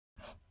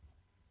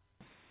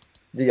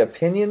The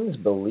opinions,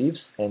 beliefs,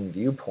 and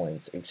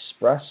viewpoints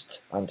expressed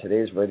on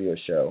today's radio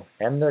show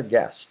and their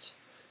guests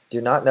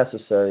do not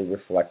necessarily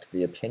reflect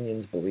the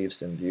opinions, beliefs,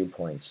 and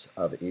viewpoints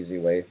of Easy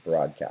Way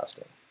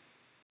Broadcasting.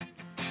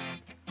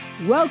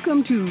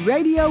 Welcome to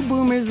Radio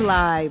Boomers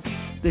Live,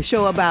 the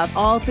show about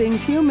all things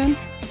human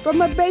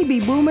from a baby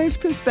boomer's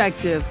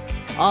perspective.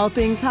 All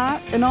things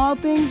hot and all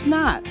things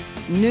not.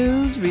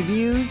 News,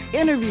 reviews,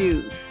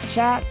 interviews,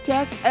 chat,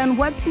 text, and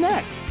what's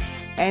next.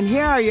 And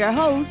here are your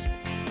hosts,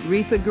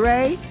 Retha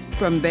Gray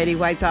from Betty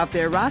White's Off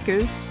Their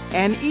Rockers,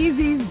 and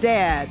Easy's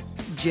dad,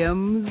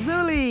 Jim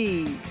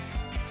Zulli.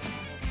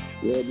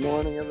 Good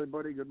morning,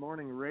 everybody. Good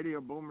morning, Radio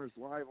Boomers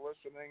Live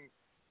listening.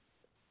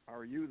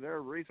 Are you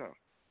there, Retha?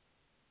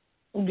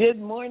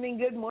 Good morning,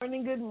 good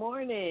morning, good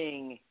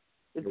morning.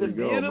 It's a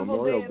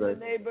beautiful day in the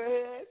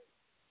neighborhood,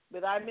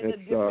 but I'm in a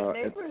different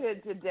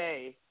neighborhood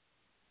today.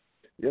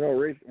 You know,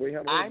 Retha, we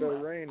had a little bit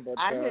of rain, but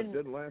it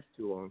didn't last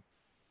too long.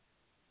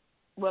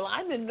 Well,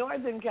 I'm in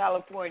Northern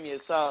California,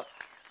 so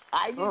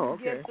I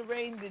didn't get the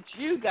rain that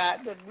you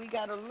got, but we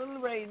got a little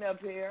rain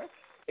up here.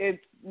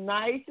 It's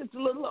nice. It's a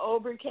little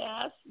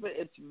overcast, but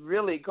it's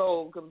really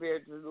cold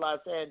compared to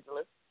Los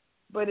Angeles.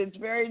 But it's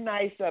very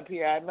nice up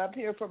here. I'm up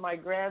here for my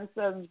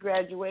grandson's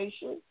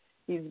graduation.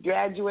 He's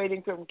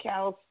graduating from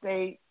Cal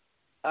State.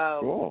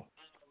 Cool.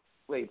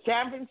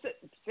 San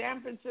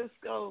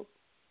Francisco.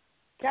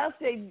 Cal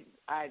State.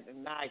 I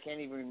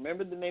can't even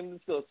remember the name of the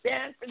school.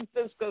 San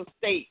Francisco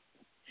State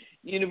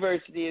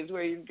University is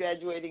where he's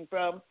graduating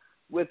from,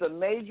 with a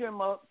major in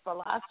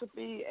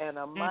philosophy and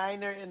a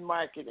minor in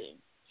marketing.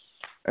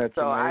 That's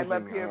so amazing.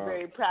 I'm up here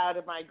very proud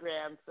of my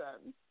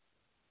grandson.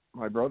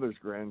 My brother's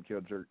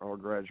grandkids are all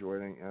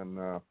graduating, and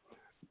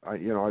I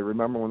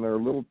remember when they were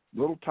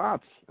little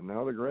tots, and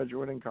now they're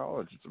graduating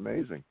college. It's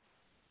amazing.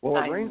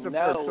 Well, it rains up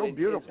there. It's so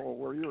beautiful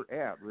where you're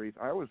at, Reith.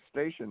 I was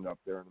stationed up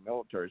there in the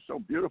military. It's so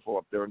beautiful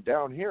up there, and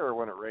down here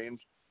when it rains,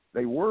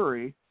 they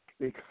worry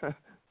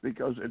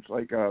because it's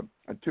like a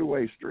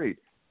two-way street.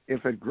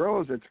 If it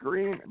grows, it's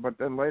green, but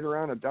then later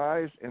on it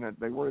dies, and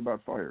they worry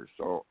about fires.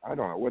 So I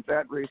don't know. With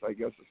that, Reith, I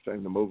guess it's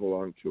time to move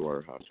along to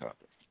our hot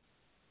topics.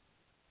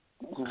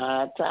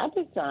 Hot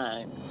topic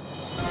time.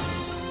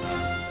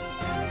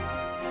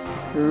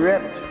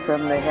 Ripped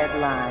from the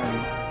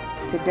headlines.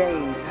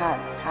 Today's hot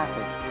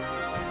topic.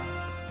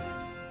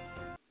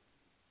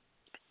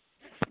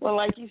 Well,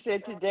 like you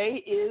said,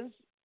 today is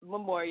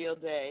Memorial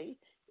Day.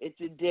 It's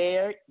a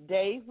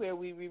day where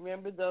we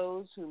remember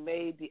those who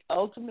made the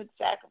ultimate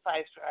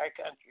sacrifice for our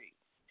country.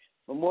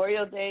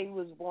 Memorial Day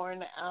was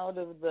born out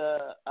of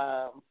the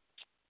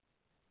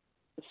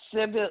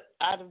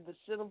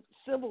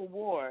Civil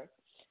War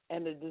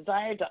and the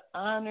desire to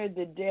honor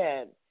the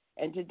dead.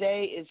 And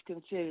today is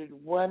considered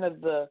one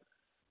of the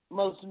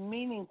most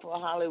meaningful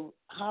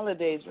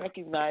holidays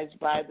recognized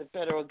by the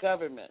federal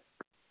government.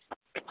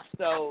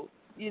 So,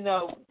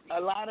 a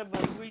lot of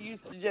us, we're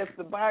used to just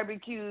the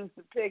barbecues,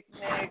 the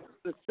picnics,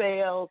 the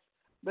sales,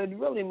 but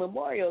really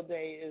Memorial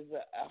Day is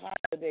a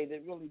holiday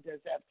that really does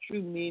have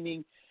true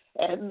meaning.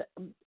 And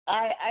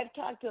I've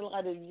talked to a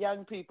lot of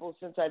young people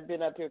since I've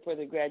been up here for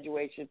the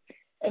graduation,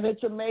 and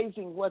it's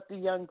amazing what the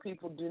young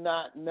people do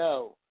not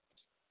know.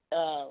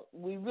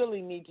 We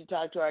really need to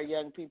talk to our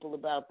young people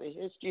about the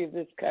history of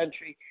this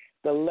country,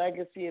 the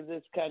legacy of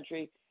this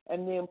country,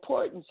 and the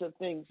importance of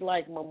things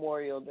like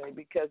Memorial Day,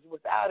 because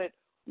without it,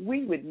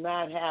 we would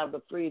not have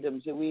the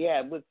freedoms that we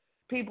have. With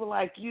people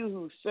like you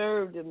who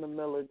served in the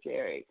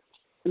military,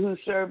 who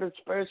serve as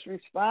first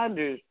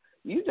responders,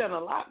 you've done a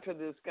lot for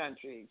this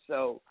country.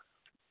 So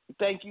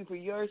thank you for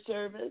your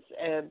service.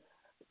 And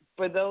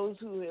for those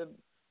who have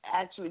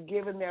actually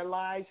given their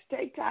lives,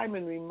 take time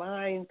and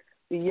remind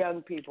the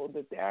young people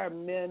that there are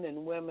men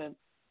and women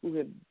who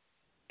have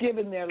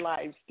given their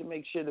lives to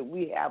make sure that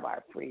we have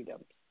our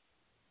freedoms.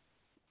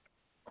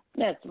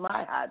 That's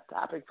my hot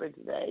topic for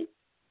today.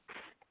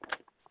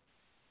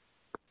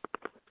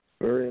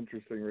 Very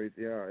interesting, Reith.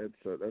 Yeah,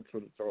 that's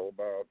what it's all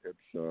about. It's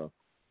the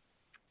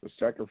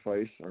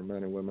sacrifice our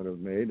men and women have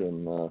made.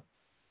 And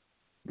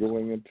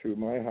going into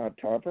my hot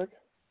topic,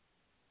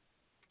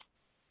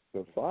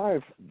 the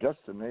 5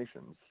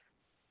 destinations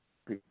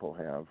people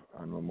have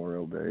on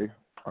Memorial Day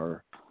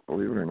are,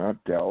 believe it or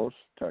not, Dallas,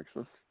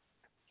 Texas,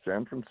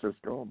 San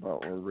Francisco,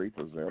 about where Reith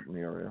is at in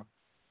the area,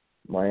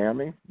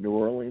 Miami, New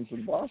Orleans,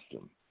 and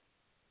Boston.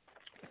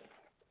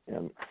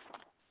 And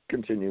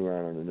continue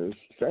on in the news,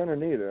 Santa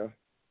Anita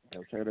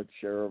has had its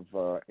share of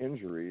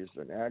injuries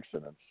and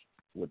accidents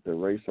with the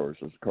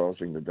racehorses,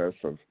 causing the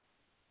deaths of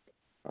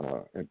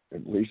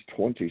at least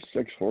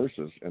 26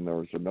 horses, and there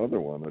was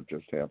another one that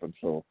just happened.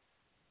 So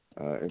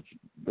it's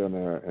been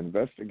an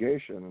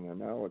investigation, and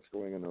now it's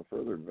going into a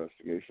further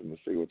investigation to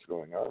see what's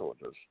going on with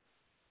this.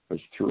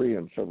 There's 3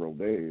 in several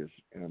days,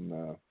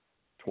 and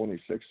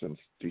 26 since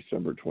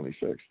December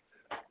 26th.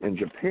 In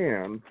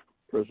Japan,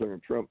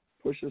 President Trump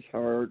pushes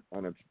hard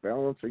on its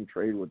balancing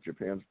trade with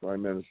Japan's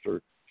Prime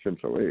Minister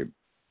Shinzo Abe.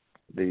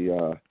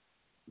 The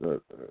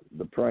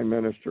Prime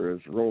Minister has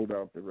rolled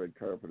out the red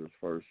carpet as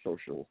far as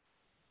social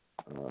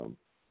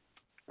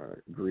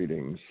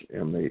greetings,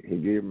 and he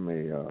gave him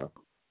a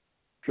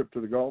trip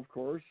to the golf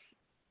course,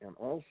 and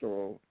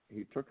also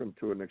he took him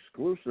to an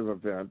exclusive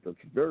event that's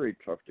very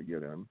tough to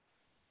get in,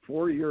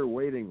 4-year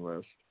waiting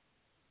list,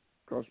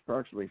 costs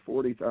approximately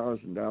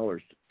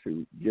 $40,000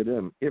 to get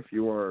in if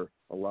you are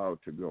allowed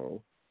to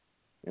go.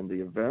 And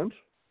the event,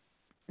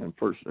 and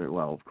first,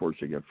 well, of course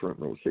you get front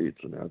row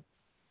seats and that,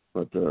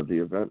 but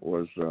the event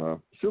was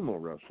sumo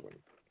wrestling,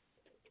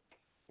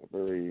 a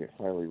very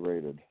highly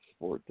rated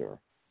sport there.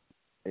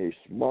 A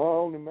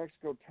small New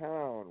Mexico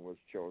town was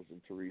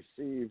chosen to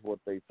receive what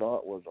they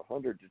thought was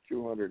 100 to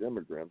 200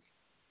 immigrants.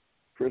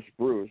 Chris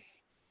Bruce,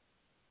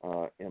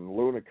 in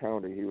Luna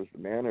County, he was the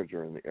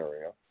manager in the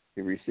area.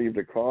 He received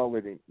a call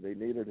that they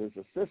needed his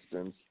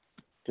assistance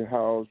to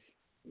house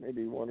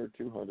maybe 100 or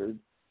 200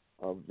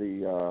 of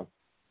the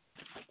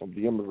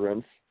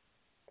immigrants.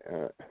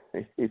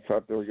 He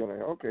thought they were going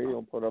to, okay,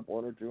 he'll put up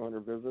 100 or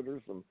 200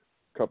 visitors and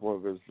a couple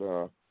of his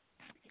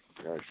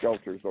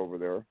shelters over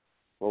there.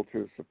 Well, to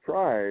his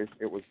surprise,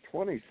 it was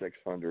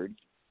 2,600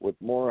 with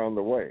more on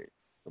the way.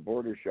 The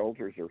border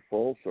shelters are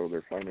full, so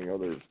they're finding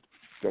other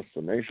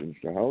destinations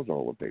to house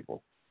all the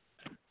people.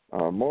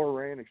 More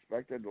rain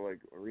expected,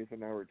 like Aretha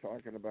and I were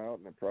talking about,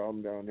 and the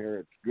problem down here,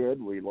 it's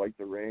good. We like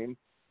the rain,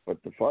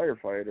 but the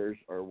firefighters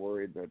are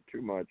worried that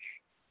too much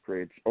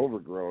creates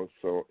overgrowth.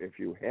 So if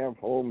you have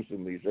homes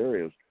in these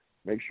areas,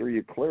 make sure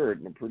you clear it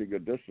in a pretty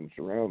good distance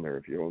around there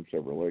if you own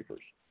several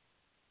acres.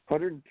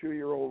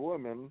 102-year-old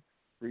woman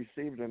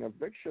received an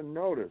eviction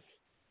notice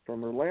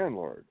from her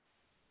landlord,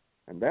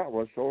 and that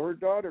was so her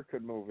daughter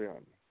could move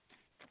in.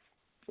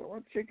 So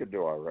what she could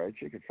do, all right.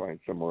 She could find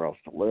somewhere else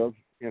to live.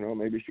 You know,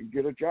 maybe she could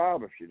get a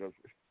job if she doesn't.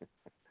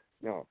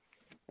 No,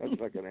 that's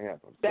not going to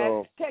happen.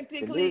 That's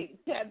technically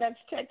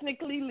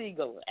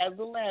legal as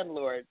a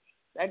landlord.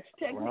 That's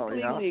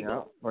technically legal.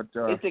 Yeah, but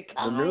it's a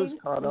the news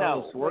caught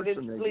Arnold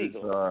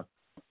Schwarzenegger's.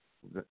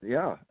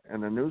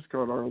 And the news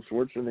caught Arnold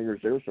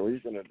Schwarzenegger's there, so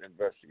he's going to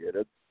investigate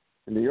it.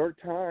 The New York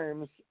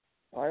Times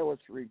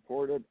pilots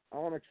reported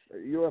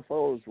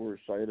UFOs were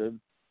sighted,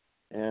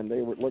 and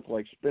they would look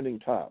like spinning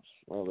tops.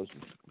 Well, this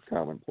is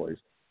commonplace.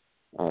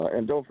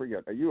 And don't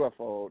forget, a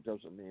UFO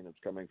doesn't mean it's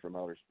coming from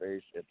outer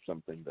space. It's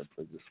something that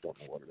they just don't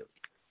know what it is.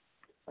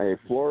 A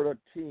Florida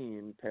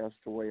teen passed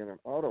away in an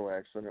auto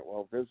accident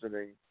while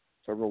visiting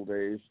several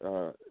days.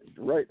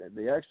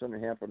 The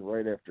accident happened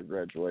right after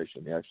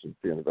graduation. The accident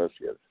being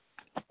investigated.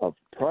 A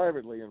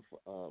privately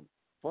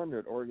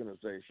funded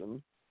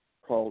organization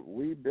called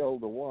We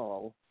Build a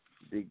Wall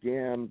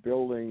began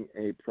building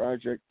a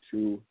project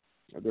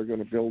they're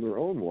going to build their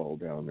own wall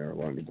down there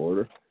along the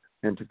border.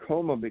 And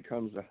Tacoma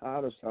becomes the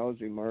hottest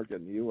housing market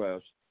in the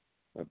U.S.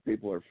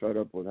 People are fed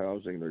up with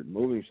housing. They're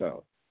moving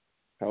south.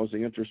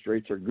 Housing interest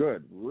rates are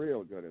good,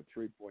 real good at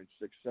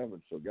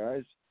 3.67. So,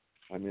 guys,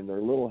 I mean, they're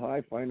a little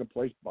high. Find a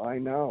place, buy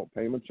now.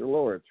 Payments are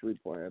lower at 3.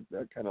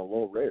 That kind of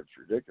low rate, it's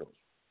ridiculous.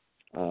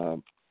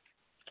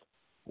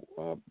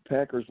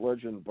 Packers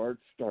legend Bart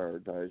Starr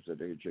dies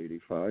at age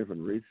 85,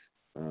 and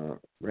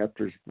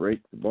Raptors break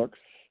the Bucks,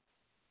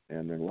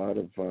 and a lot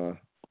of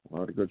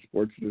good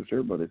sports news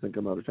here. But I think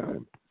I'm out of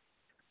time.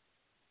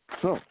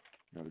 So,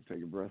 got to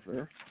take a breath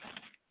there,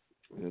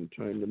 and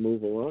time to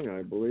move along.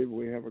 I believe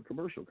we have a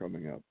commercial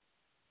coming up.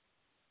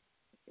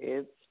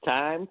 It's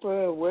time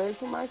for a word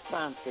from our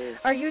sponsors.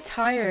 Are you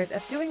tired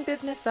of doing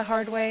business the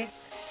hard way?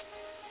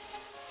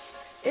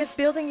 Is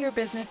building your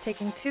business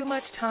taking too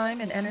much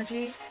time and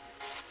energy?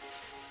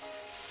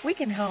 We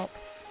can help.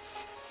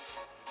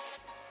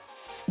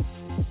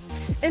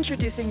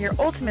 Introducing your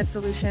ultimate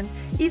solution,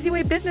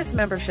 EasyWay Business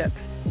Membership.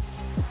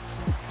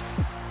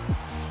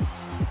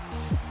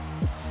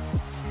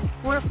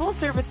 We're a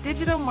full-service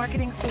digital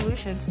marketing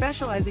solution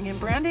specializing in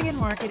branding and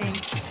marketing,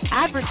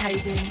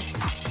 advertising,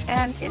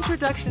 and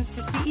introductions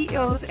to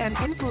CEOs and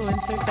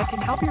influencers that can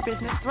help your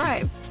business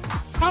thrive.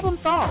 Problem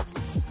solved.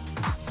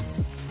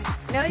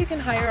 Now you can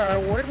hire our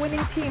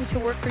award-winning team to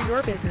work for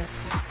your business.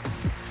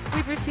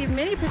 We've received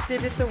many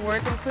prestigious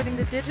awards, including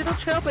the Digital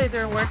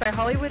Trailblazer Award by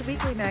Hollywood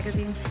Weekly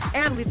magazine,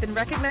 and we've been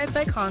recognized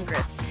by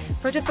Congress.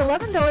 For just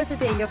 $11 a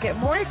day, you'll get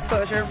more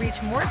exposure,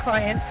 reach more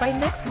clients by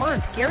next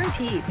month,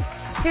 guaranteed.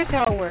 Here's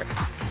how it works.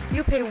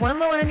 You pay one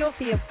low annual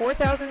fee of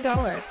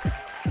 $4,000,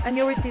 and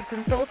you'll receive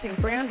consulting,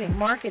 branding,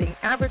 marketing,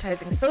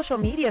 advertising, social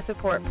media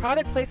support,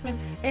 product placement,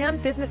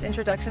 and business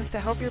introductions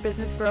to help your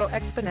business grow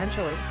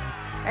exponentially.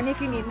 And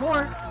if you need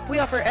more, we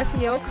offer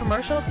SEO,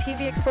 commercial,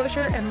 TV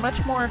exposure, and much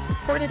more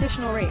for an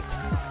additional rate.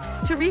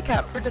 To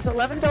recap, for just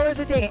 $11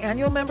 a day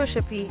annual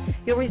membership fee,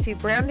 you'll receive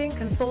branding,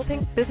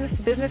 consulting,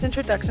 business-to-business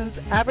introductions,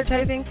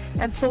 advertising,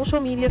 and social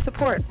media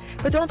support.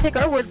 But don't take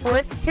our word for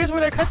it. Here's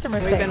what our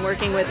customers say. We've been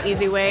working with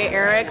EasyWay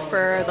Eric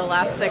for the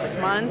last 6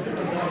 months,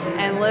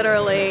 and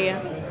literally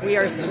we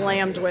are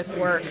slammed with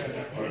work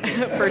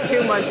for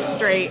 2 months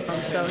straight,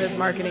 so his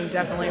marketing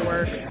definitely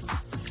works.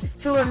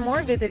 To learn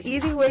more, visit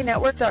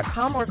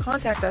EasyWayNetwork.com or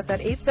contact us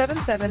at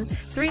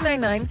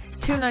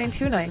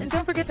 877-399-2929. And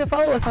don't forget to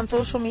follow us on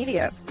social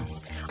media.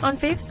 On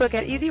Facebook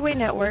at EasyWay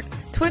Network,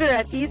 Twitter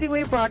at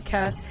EasyWay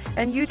Broadcast,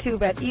 and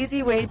YouTube at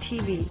EasyWay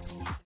TV.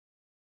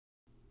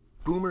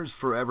 Boomers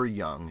Forever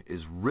Young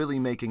is really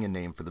making a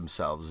name for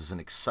themselves as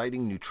an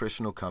exciting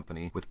nutritional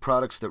company with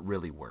products that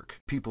really work.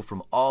 People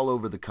from all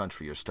over the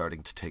country are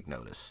starting to take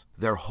notice.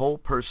 Their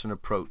whole-person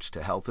approach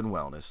to health and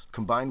wellness,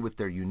 combined with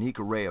their unique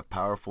array of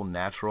powerful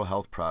natural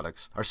health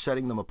products, are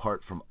setting them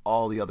apart from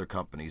all the other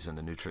companies in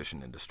the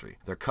nutrition industry.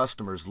 Their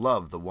customers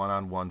love the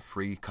one-on-one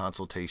free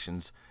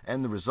consultations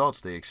and the results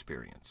they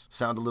experience.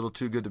 Sound a little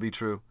too good to be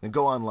true? Then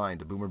go online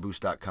to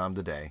boomerboost.com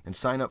today and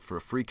sign up for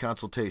a free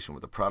consultation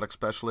with a product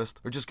specialist,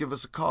 or just give us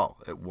a call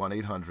at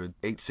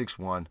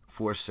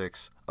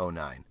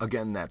 1-800-861-4609.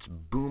 Again, that's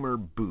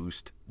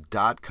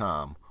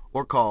boomerboost.com,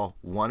 or call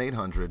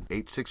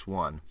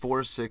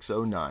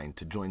 1-800-861-4609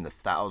 to join the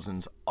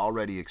thousands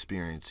already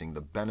experiencing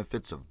the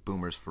benefits of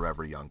Boomers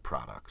Forever Young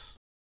products.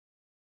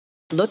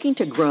 Looking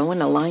to grow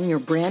and align your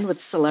brand with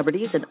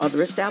celebrities and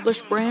other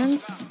established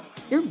brands?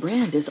 Your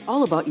brand is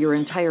all about your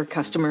entire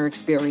customer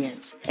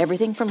experience.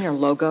 Everything from your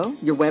logo,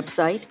 your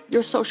website,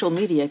 your social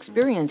media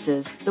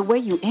experiences, the way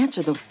you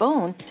answer the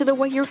phone, to the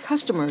way your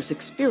customers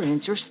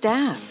experience your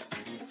staff.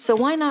 So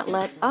why not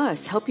let us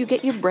help you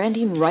get your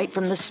branding right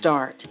from the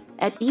start?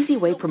 At Easy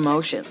Way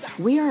Promotions,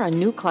 we are a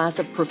new class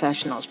of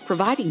professionals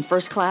providing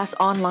first-class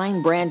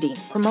online branding,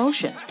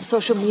 promotion,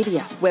 social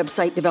media,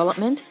 website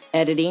development,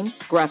 editing,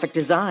 graphic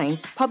design,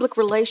 public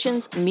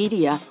relations,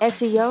 media,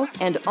 SEO,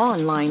 and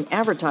online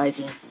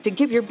advertising to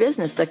give your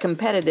business the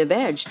competitive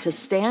edge to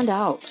stand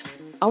out.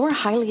 Our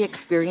highly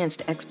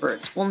experienced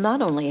experts will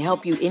not only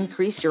help you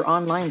increase your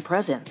online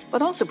presence,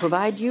 but also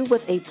provide you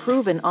with a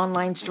proven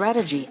online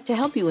strategy to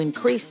help you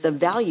increase the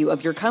value of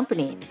your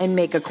company and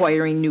make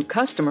acquiring new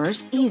customers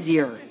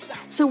easier.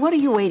 So what are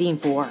you waiting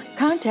for?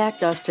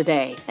 Contact us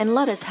today and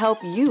let us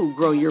help you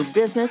grow your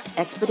business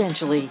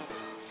exponentially.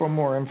 For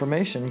more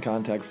information,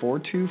 contact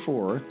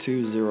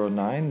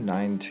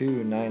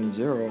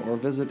 424-209-9290 or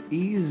visit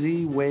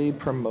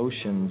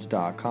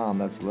easywaypromotions.com.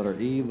 That's letter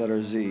E,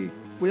 letter Z.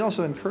 We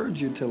also encourage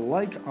you to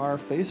like our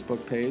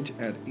Facebook page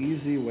at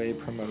Easy Way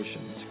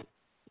Promotions.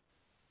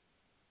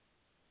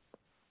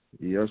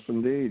 Yes,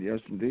 indeed.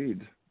 Yes,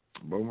 indeed.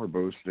 Boomer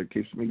Boost, it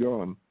keeps me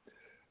going.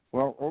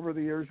 Well, over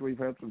the years, we've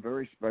had some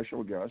very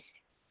special guests,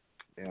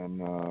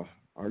 and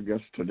our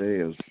guest today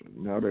is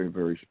not only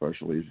very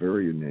special, he's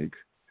very unique.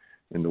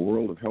 In the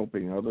world of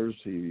helping others,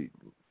 he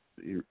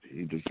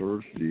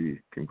deserves the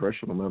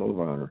Congressional Medal of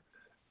Honor.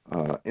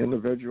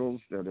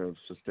 Individuals that have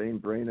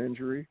sustained brain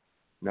injury,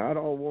 not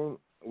all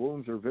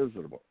wounds are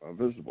visible,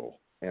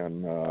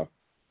 and I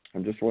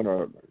just want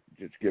to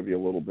give you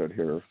a little bit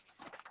here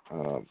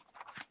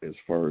as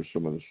far as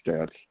some of the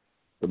stats.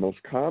 The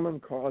most common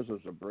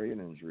causes of brain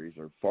injuries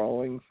are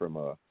falling from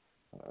a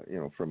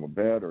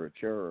bed or a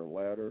chair or a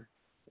ladder.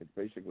 It's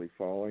basically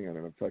falling, and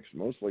it affects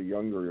mostly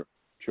younger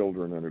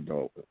children and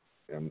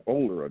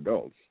older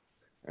adults.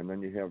 And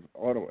then you have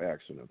auto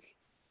accidents.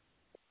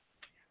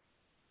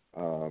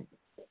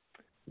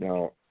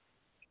 Now,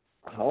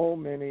 how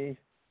many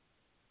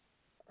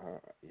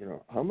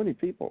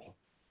people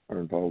are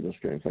involved in this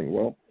kind of thing?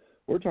 Well,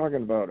 we're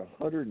talking about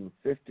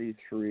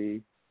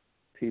 153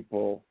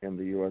 people in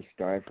the U.S.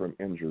 die from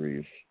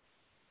injuries,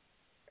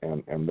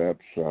 and that's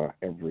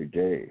every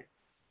day.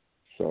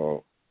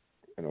 So,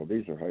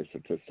 these are high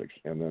statistics.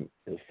 And then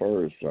as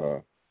far as,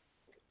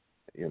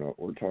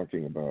 we're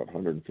talking about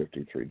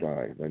 153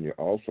 die. Then you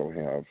also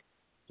have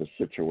the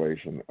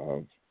situation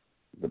of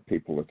the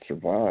people that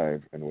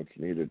survive and what's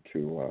needed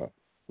to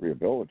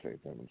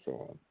rehabilitate them and so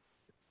on.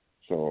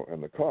 So,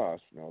 and the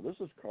cost, now this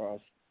is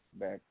cost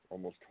back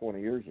almost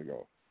 20 years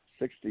ago,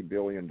 $60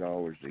 billion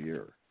a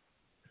year.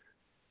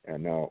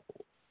 And now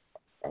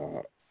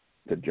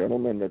the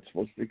gentleman that's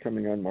supposed to be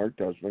coming on, Mark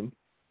Desmond,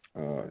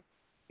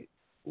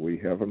 we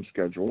have him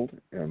scheduled,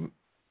 and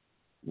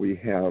we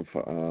have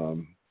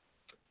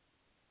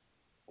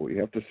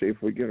to see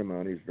if we get him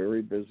on. He's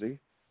very busy,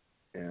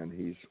 and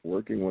he's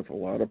working with a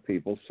lot of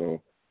people,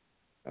 so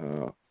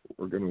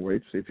we're going to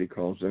wait to see if he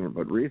calls in.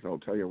 But, Reith, I'll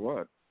tell you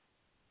what,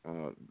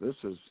 this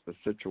is a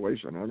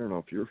situation. I don't know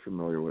if you're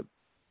familiar with,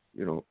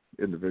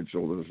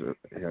 individuals that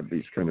have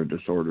these kind of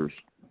disorders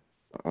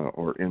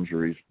or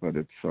injuries, but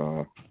it's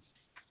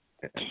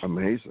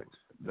amazing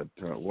that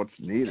what's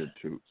needed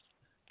to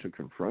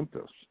confront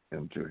this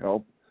and to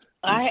help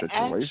in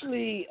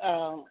situation.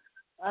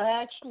 I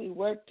actually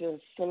worked a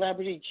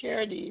celebrity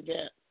charity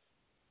event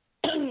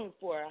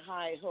for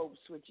High Hopes,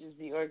 which is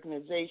the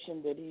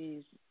organization that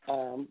he's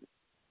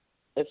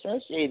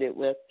associated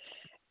with,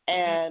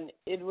 and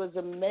it was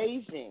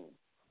amazing.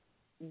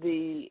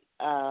 The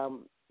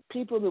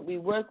people that we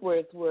worked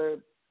with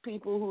were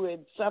people who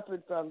had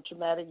suffered from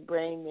traumatic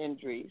brain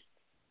injuries,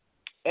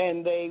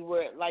 and they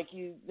were like,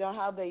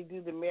 how they do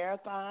the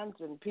marathons,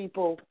 and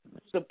people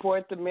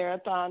support the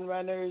marathon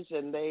runners,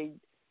 and they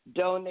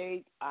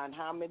donate on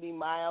how many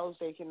miles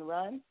they can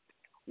run.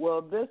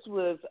 Well, this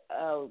was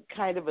a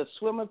kind of a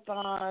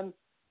swim-a-thon,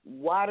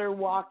 water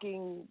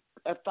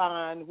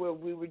walking-a-thon where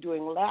we were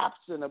doing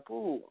laps in a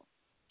pool.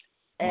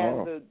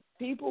 And the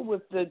people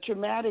with the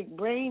traumatic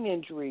brain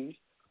injuries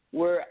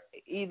were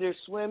either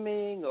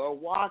swimming or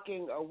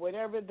walking or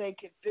whatever they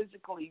could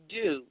physically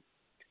do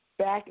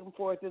back and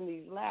forth in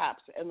these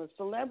laps, and the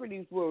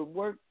celebrities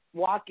were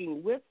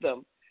walking with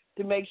them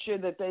to make sure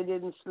that they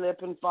didn't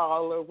slip and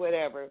fall or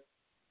whatever.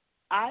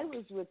 I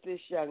was with this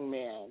young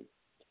man.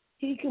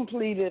 He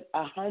completed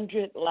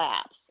 100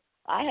 laps.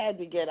 I had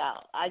to get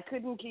out. I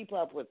couldn't keep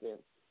up with him.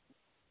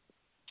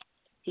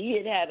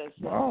 He had a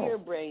severe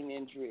brain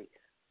injury,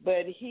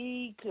 but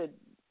he could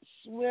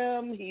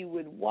swim, he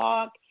would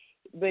walk,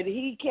 but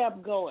he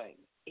kept going.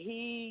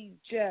 He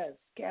just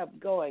kept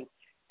going.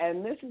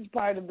 And this is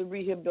part of the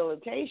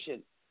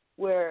rehabilitation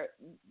where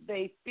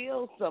they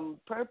feel some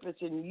purpose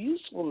and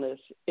usefulness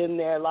in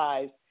their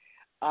lives.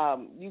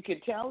 You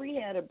could tell he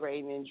had a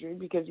brain injury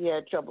because he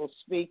had trouble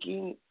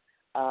speaking.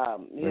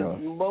 His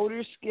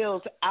motor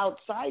skills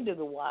outside of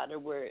the water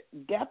were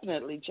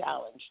definitely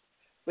challenged.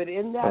 But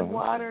in that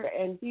water,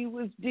 and he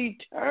was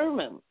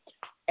determined,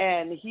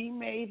 and he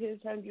made his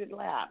 100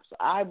 laps.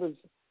 I was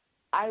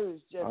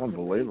just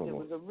unbelievable. It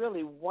was a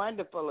really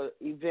wonderful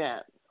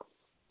event.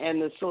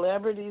 And the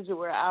celebrities who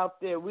were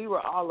out there, we were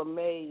all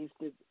amazed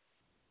at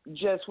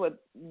just what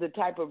the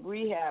type of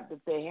rehab that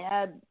they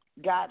had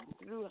gotten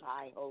through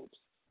High Hopes.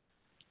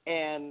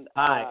 And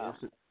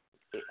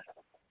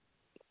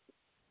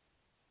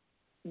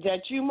is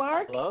that you,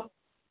 Mark? Hello?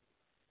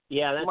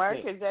 Yeah, that's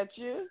Mark, me. Is that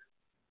you?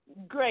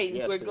 Great.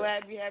 Yes, We're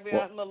glad we have you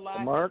on the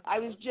line. Mark, I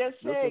was just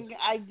saying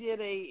I did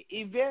a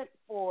event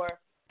for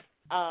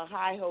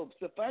High Hopes,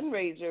 a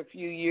fundraiser a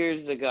few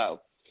years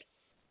ago.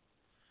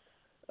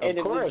 And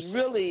it was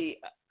really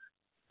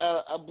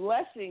a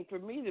blessing for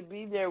me to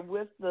be there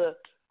with the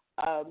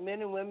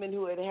men and women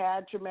who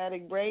had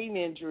traumatic brain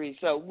injury.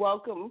 So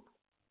welcome.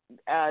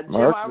 Jim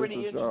Mark,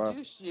 already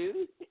introduced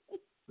you.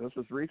 This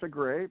is Retha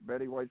Gray,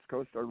 Betty White's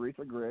co-star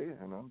Retha Gray,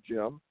 and I'm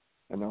Jim.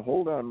 And now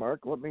hold on,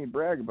 Mark. Let me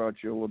brag about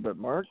you a little bit,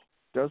 Mark.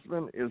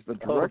 Desmond is the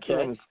director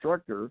and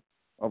instructor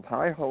of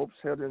High Hopes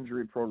Head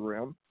Injury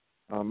Program.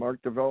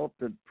 Mark developed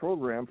the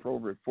program for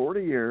over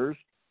 40 years.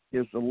 He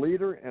is the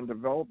leader in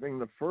developing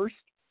the first,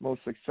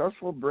 most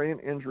successful brain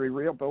injury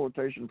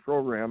rehabilitation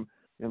program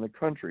in the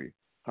country.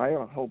 High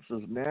Hopes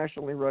is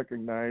nationally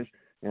recognized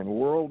and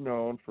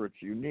world-known for its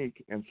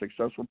unique and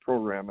successful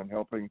program in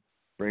helping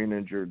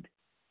brain-injured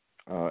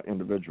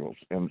individuals.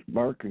 And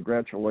Mark,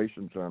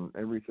 congratulations on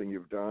everything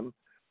you've done.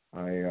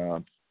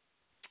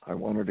 I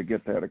wanted to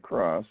get that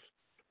across,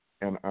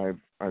 and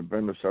I've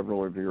been to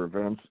several of your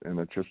events, and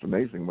it's just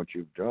amazing what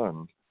you've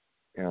done.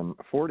 And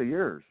 40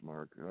 years,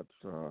 Mark,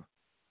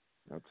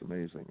 that's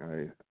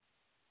amazing.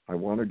 I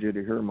wanted you to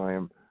hear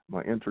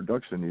my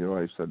introduction to you.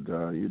 I said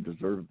you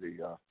deserve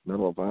the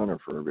Medal of Honor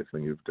for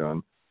everything you've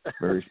done.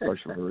 Very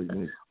special, very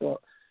unique.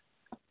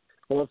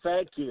 Well,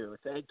 thank you.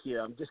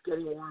 I'm just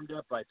getting warmed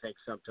up, I think,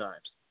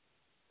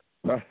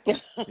 sometimes.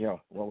 Yeah,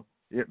 well,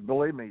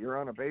 believe me, you're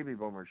on a baby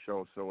boomer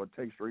show, so it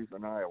takes Reese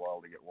and I a while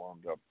to get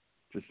warmed up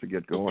just to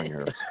get going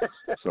here.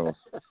 So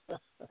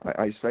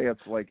I say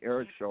it's like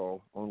Eric's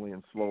show, only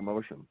in slow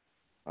motion.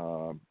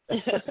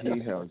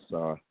 He has,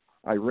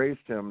 I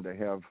raised him to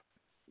have,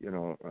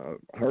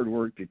 hard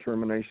work,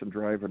 determination,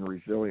 drive, and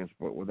resilience,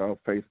 but without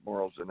faith,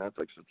 morals, and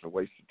ethics, it's a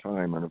waste of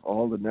time. And of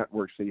all the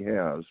networks he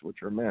has,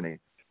 which are many,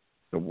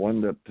 the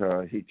one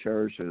that he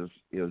cherishes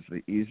is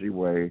the Easy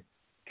Way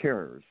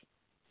Cares,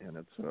 and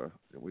it's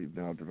we've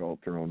now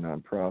developed our own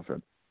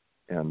nonprofit,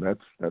 and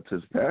that's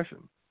his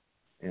passion.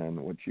 And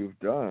what you've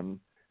done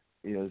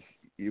is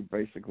you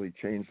basically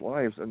changed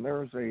lives. And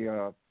there's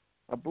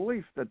a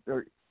belief that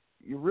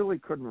you really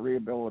couldn't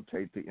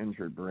rehabilitate the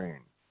injured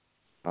brain.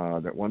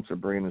 That once a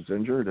brain is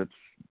injured,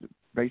 it's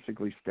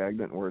basically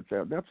stagnant where it's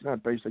at. That's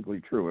not basically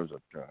true, is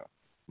it,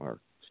 Mark?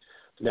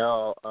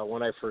 No,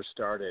 when I first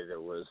started,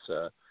 it was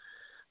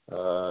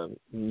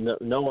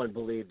no one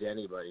believed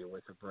anybody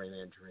with a brain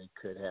injury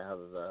could have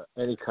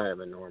any kind of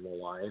a normal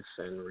life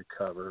and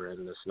recover,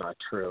 and that's not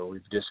true.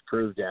 We've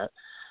disproved that.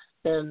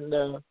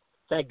 And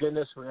thank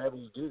goodness we're able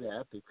to do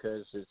that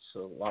because it's a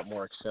lot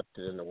more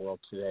accepted in the world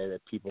today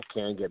that people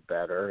can get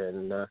better.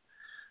 And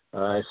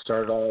I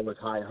started all with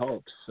High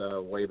Hopes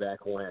way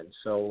back when.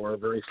 So we're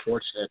very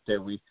fortunate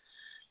that we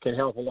can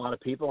help a lot of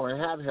people and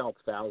have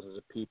helped thousands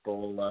of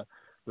people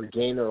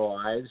regain their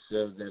lives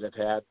that have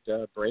had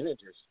brain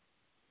injuries.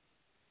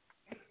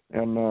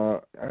 And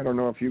I don't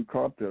know if you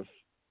caught this.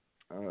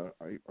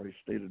 I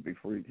stated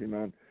before you came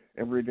on,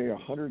 every day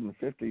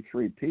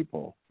 153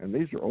 people, and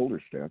these are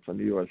older stats on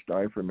the U.S.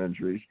 die from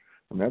injuries,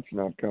 and that's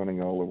not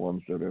counting all the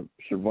ones that have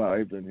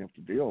survived and have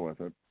to deal with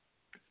it.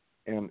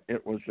 And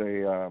it was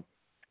a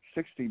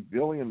 $60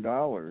 billion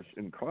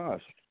in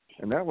cost,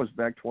 and that was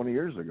back 20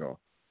 years ago.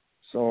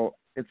 So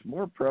it's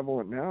more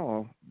prevalent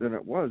now than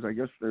it was. I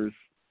guess there's,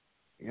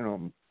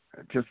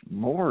 just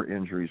more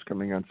injuries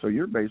coming on. So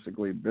you're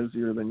basically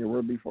busier than you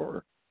were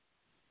before.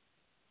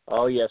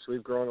 Oh, yes,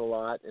 we've grown a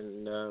lot,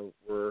 and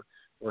we're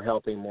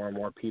helping more and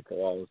more people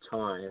all the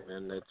time.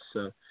 And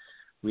it's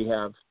we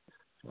have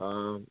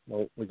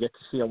we get to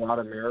see a lot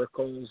of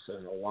miracles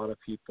and a lot of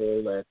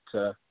people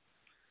that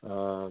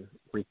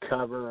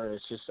recover, and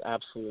it's just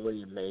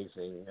absolutely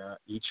amazing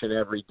each and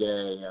every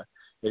day.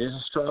 It is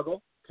a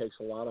struggle, takes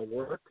a lot of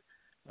work,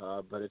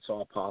 but it's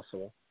all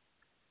possible.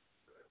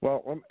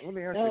 Well, let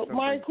me ask you something.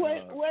 Mark,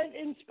 what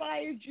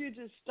inspired you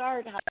to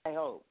start High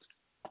Hopes?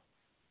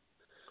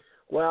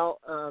 Well,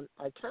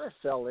 I kind of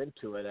fell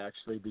into it,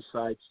 actually.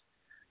 Besides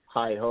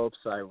High Hopes,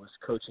 I was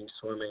coaching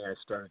swimming. I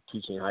started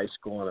teaching high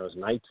school when I was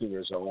 19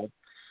 years old.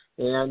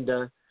 And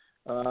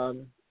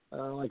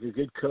like a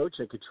good coach,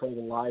 I controlled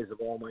the lives of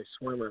all my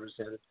swimmers.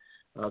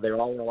 And they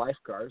all were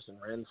lifeguards and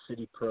ran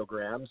city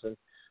programs. And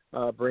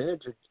brain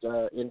injured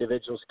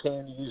individuals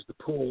came to use the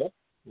pool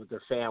with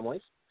their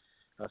families,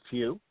 a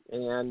few.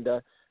 And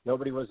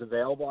nobody was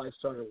available. I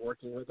started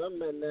working with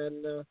them. And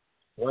then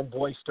one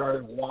boy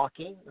started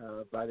walking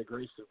by the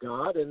grace of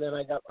God. And then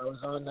I was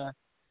on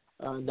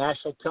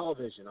national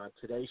television on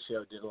Today's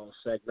Show, did a little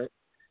segment.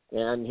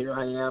 And here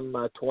I am,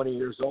 20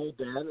 years old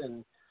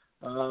then,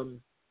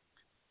 and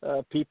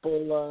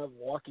people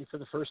walking for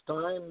the first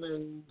time,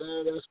 and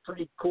that was a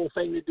pretty cool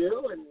thing to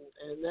do,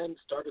 and then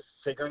started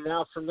figuring it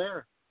out from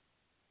there.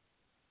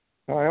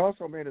 I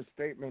also made a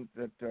statement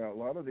that a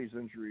lot of these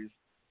injuries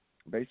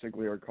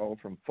basically are called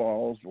from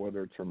falls,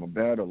 whether it's from a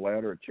bed, a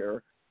ladder, a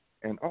chair,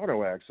 and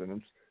auto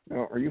accidents.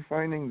 Now, are you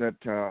finding that,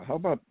 how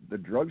about the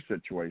drug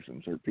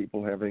situations? Are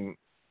people having,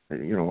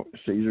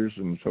 seizures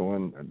and so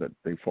on, that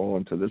they fall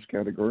into this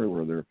category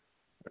where they're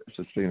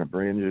sustain a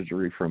brain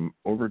injury from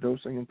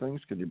overdosing and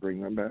things? Could you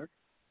bring them back?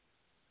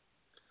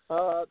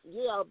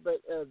 Yeah,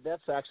 but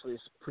that's actually a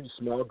pretty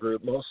small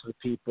group. Most of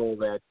the people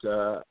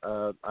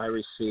that I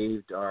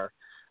received are,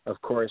 of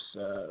course,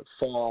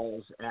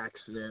 falls,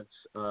 accidents,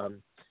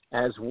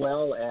 as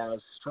well as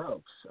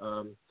strokes.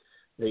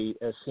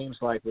 It seems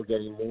like we're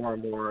getting more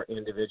and more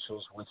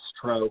individuals with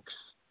strokes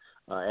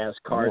as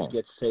cars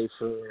get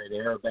safer and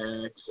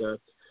airbags.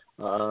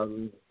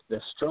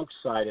 The stroke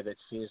side of it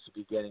seems to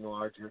be getting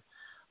larger.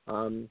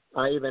 I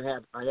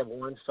have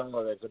one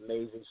fellow that's an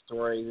amazing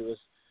story. He was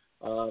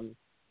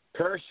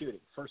parachuting,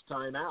 first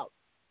time out,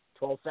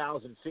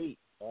 12,000 feet,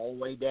 all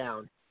the way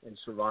down, and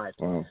survived.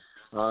 Wow.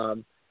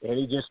 And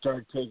he just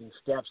started taking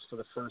steps for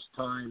the first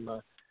time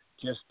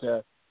just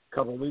a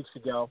couple of weeks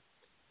ago.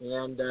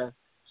 And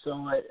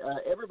so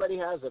everybody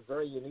has a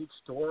very unique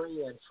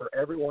story, and for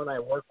everyone I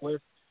work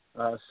with,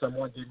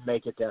 someone didn't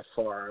make it that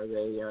far.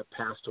 They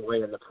passed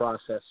away in the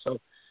process. So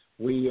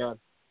we're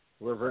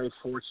very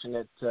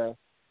fortunate,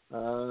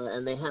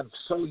 and they have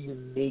so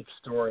unique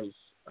stories.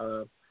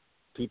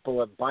 People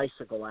have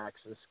bicycle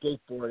accidents,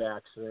 skateboard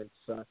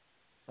accidents,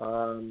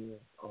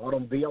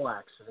 automobile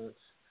accidents,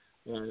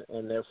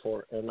 and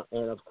therefore, and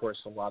of course,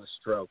 a lot of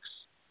strokes.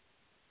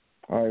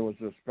 I was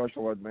a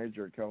special ed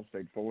major at Cal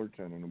State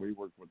Fullerton, and we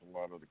worked with a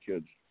lot of the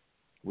kids.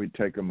 We'd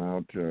take them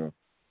out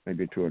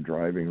maybe to a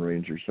driving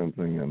range or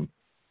something,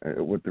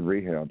 and with the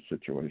rehab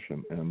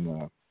situation.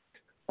 And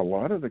a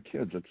lot of the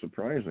kids, it's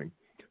surprising,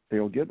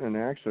 they'll get in an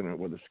accident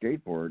with a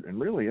skateboard and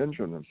really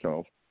injure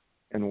themselves.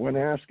 And when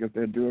asked if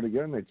they'd do it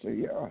again, they'd say,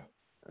 yeah.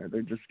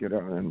 They just get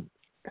out, and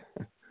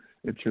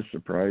it's just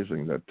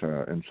surprising that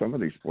and some of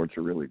these sports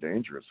are really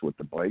dangerous with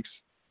the bikes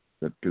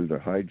that do the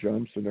high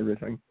jumps and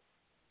everything.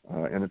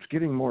 And it's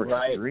getting more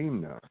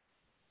extreme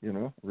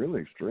now,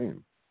 really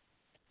extreme.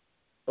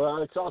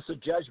 Well, it's also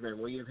judgment.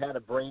 When you've had a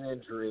brain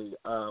injury,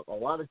 a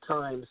lot of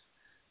times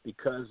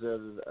because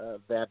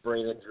of that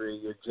brain injury,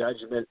 your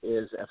judgment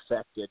is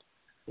affected.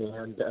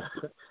 And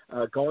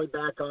going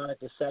back on it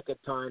the second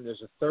time,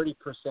 there's a 30%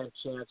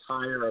 chance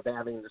higher of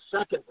having the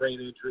second brain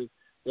injury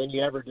than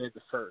you ever did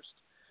the first.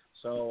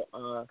 So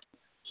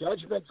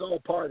judgment's all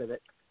part of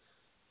it.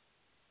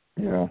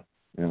 Yeah,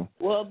 yeah.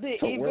 Well, the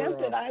event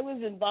that I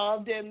was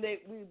involved in,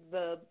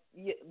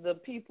 the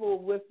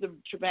people with the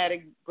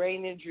traumatic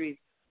brain injuries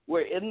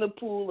were in the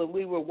pool, and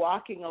we were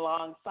walking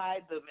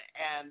alongside them.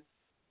 And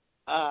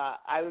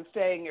I was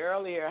saying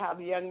earlier how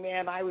the young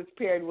man I was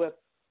paired with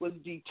was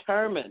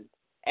determined,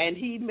 and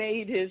he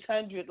made his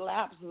 100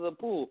 laps of the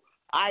pool.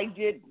 I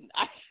didn't.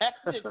 I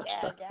had to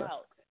tag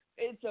out.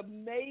 It's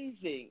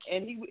amazing,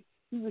 and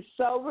he was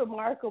so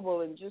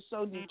remarkable and just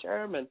so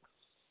determined.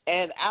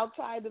 And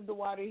outside of the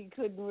water, he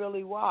couldn't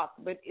really walk,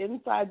 but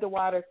inside the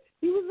water,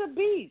 he was a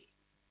beast.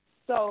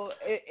 So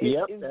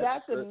is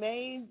that the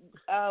main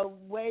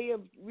way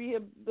of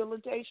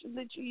rehabilitation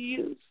that you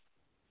use?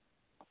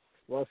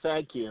 Well,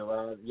 thank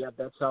you.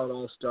 That's how it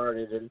all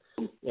started,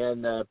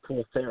 and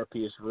pool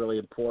therapy is really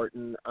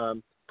important.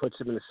 Puts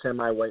them in a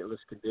semi-weightless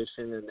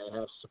condition, and they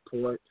have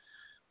support.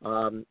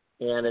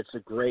 And it's a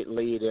great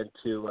lead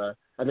into.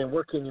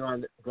 Where can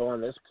you go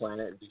on this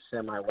planet and be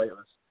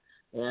semi-weightless?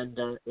 And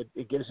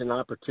it gives an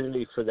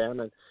opportunity for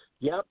them. And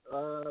they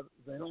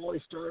don't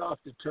always start off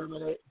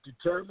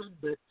determined,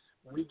 but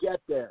we get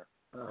there,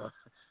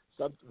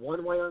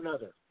 one way or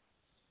another.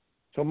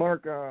 So,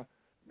 Mark,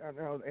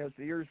 now as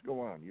the years go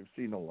on, you've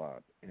seen a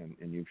lot, and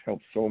you've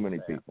helped so many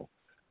people.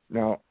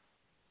 Now,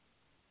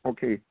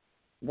 okay,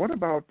 what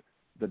about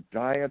the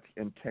diet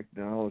and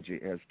technology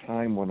as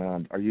time went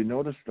on? Are you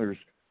noticed there's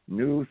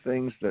new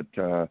things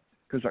that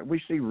because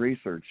we see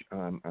research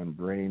on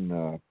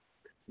brain,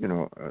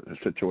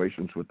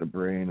 situations with the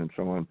brain and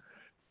so on,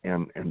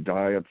 and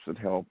diets that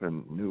help,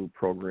 and new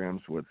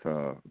programs with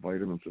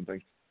vitamins and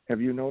things. Have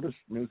you noticed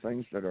new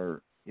things that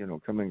are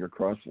coming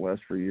across the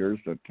last few years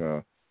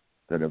that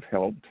have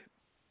helped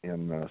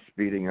in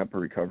speeding up a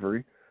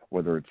recovery,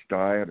 whether it's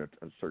diet,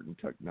 a certain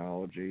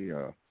technology,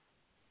 a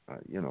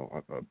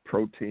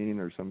protein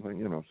or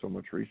something? So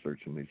much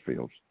research in these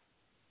fields.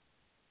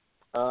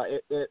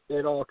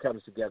 It all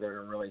comes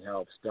together and really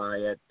helps.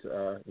 Diet,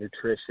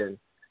 nutrition,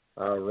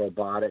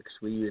 robotics.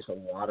 We use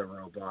a lot of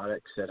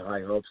robotics at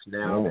High Hopes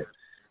now.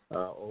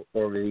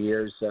 Over the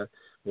years,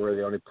 we're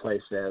the only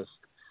place that has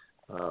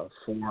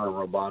 4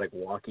 robotic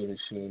walking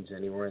machines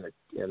anywhere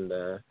in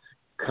the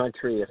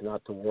country, if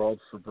not the world,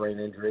 for brain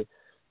injury.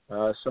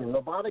 So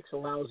robotics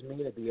allows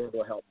me to be able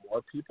to help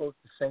more people at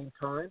the same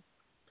time.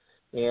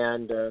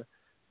 And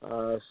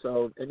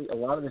so a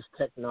lot of this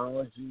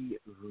technology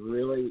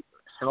really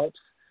helps.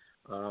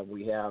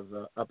 We have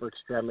upper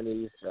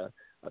extremities.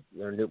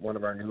 One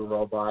of our new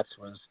robots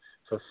was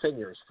for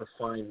fingers, for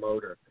fine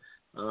motor.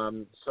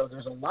 So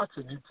there's lots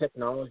of new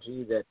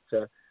technology that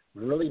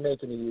really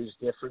making a huge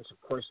difference.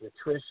 Of course,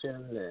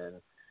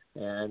 nutrition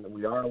and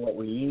we are what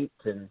we eat,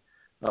 and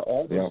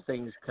all those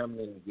things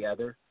coming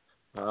together.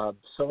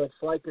 So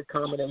it's like a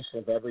combination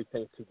of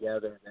everything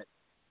together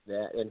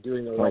and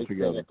doing the right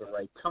thing at the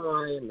right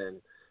time,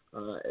 and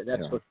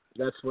that's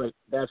what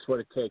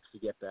it takes to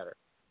get better.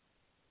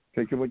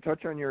 Okay, can we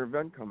touch on your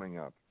event coming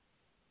up?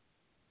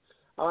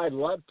 I'd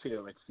love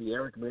to. It's the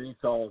Eric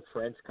Marienthal and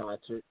Friends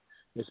concert.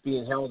 It's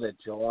being held at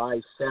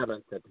July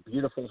 7th at the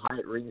beautiful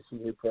Hyatt Regency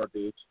Newport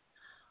Beach,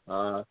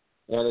 and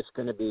it's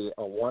going to be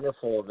a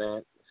wonderful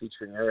event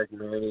featuring Eric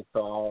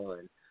Marienthal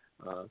and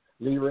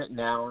Lee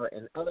Rittenauer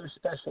and other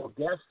special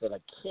guests that I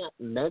can't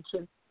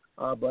mention,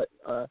 but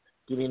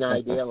give you an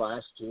idea,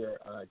 last year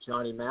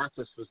Johnny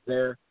Mathis was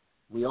there.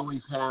 We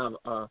always have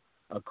a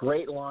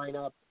great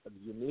lineup,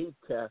 unique,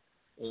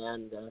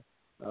 and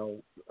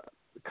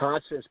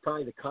concert is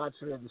probably the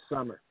concert of the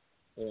summer.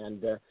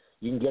 And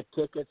you can get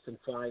tickets and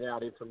find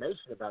out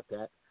information about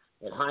that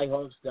at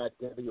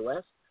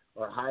highhopes.ws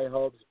or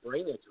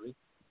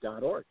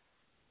highhopesbraininjury.org.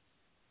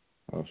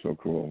 Oh, so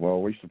cool.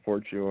 Well, we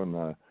support you,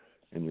 and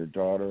your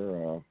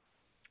daughter,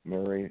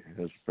 Mary,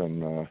 has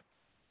been,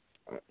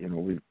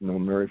 we've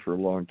known Mary for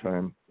a long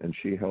time, and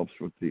she helps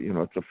with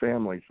it's a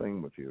family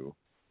thing with you.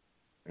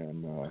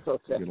 And you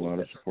get a lot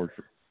of support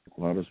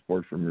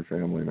from your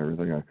family and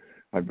everything.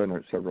 I've been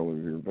at several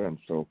of your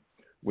events, so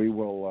we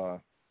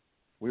will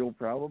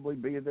probably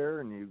be there.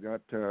 And you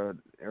got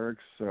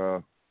Eric's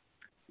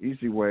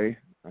Easy Way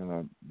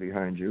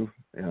behind you,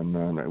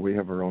 and we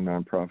have our own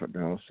nonprofit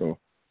now. So,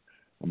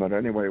 but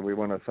anyway, we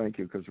want to thank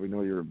you because we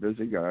know you're a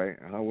busy guy.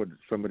 How would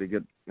somebody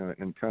get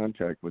in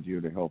contact with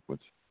you to help with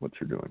what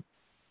you're doing?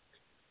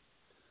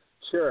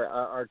 Sure.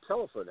 Our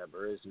telephone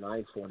number is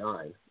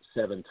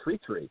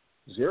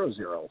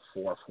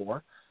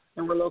 949-733-0044,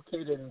 and we're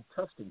located in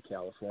Tustin,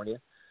 California,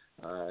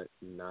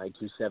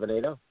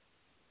 92780.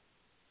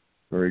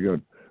 Very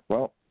good.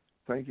 Well,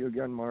 thank you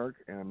again, Mark,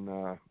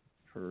 and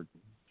for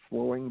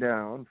slowing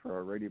down for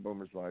our Radio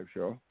Boomers live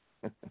show.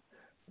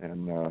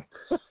 And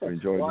we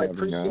enjoyed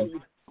having you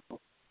on.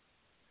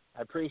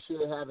 I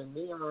appreciate having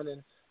me on,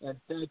 and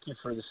thank you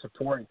for the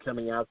support and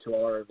coming out to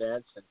all our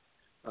events. And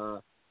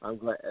I'm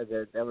glad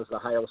that was the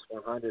High Hopes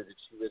 100 that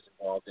she was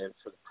involved in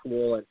for the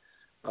pool. And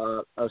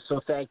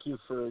so thank you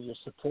for your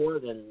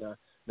support and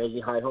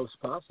making High Hopes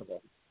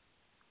possible.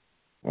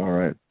 All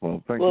right.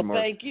 Well, thank you, Mark.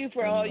 Well, thank you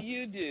for all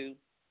you do.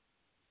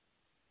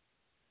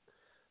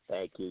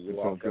 Thank you. You're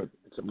welcome. Good.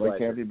 It's a pleasure. pleasure.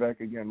 To have you back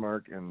again,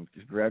 Mark, and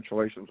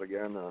congratulations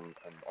again on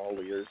all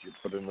the years you've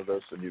put into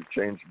this, and you've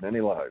changed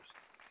many lives.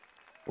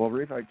 Well,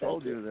 Reef, I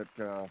told you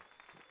that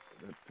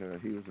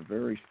he was a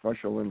very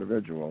special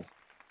individual,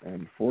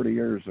 and 40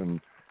 years in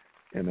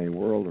a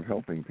world of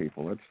helping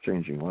people, that's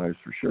changing lives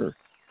for sure.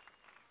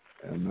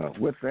 And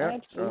with that,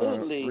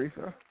 absolutely,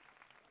 Retha,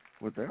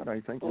 with that,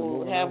 I think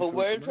we'll have a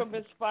word from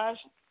Ms. Bosch.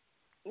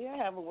 Yeah,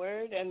 have a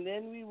word, and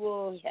then we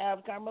will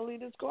have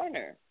Carmelita's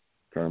Corner.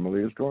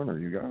 Carmelita's Corner,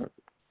 you got it.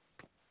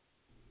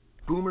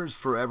 Boomers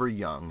Forever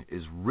Young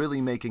is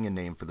really making a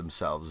name for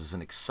themselves as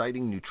an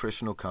exciting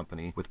nutritional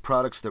company with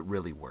products that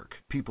really work.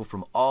 People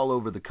from all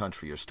over the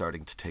country are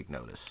starting to take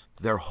notice.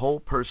 Their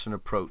whole-person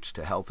approach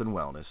to health and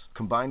wellness,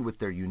 combined with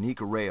their unique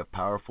array of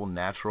powerful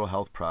natural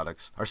health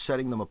products, are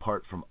setting them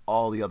apart from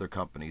all the other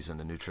companies in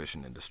the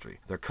nutrition industry.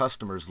 Their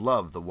customers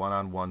love the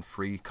one-on-one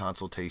free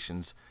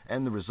consultations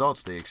and the results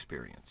they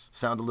experience.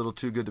 Sound a little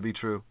too good to be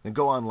true? Then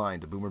go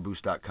online to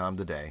boomerboost.com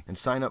today and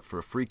sign up for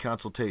a free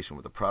consultation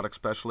with a product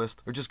specialist,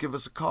 or just give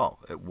us a call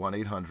at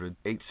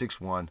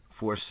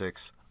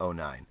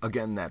 1-800-861-4609.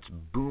 Again, that's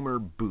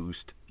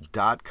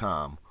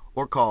boomerboost.com,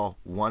 or call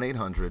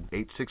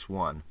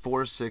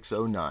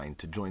 1-800-861-4609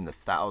 to join the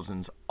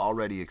thousands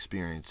already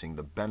experiencing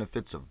the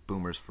benefits of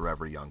Boomers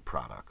Forever Young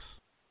products.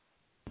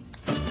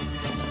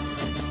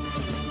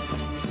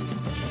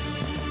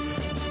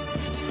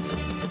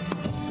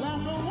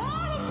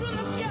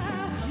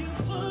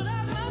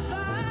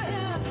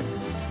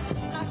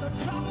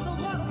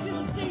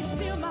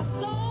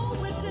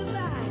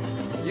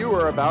 You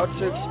are about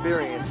to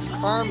experience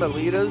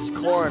Carmelita's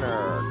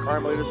Corner.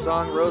 Carmelita's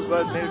song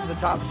Rosebud made it to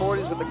the top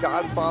 40s with the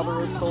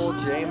godfather of soul,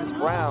 James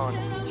Brown.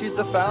 She's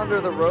the founder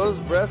of the Rose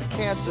Breast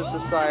Cancer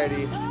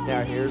Society.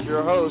 Now here's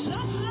your host,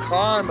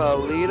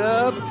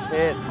 Carmelita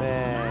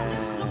Pittman.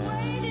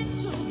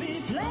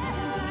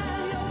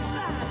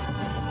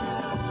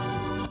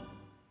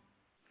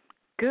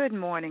 Good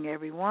morning,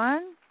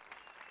 everyone.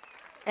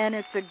 And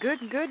it's a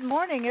good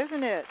morning,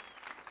 isn't it?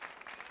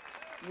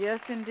 Yes,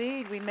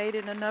 indeed. We made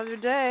it another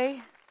day.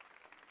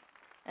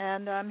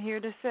 And I'm here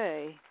to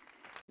say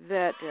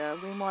that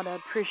we want to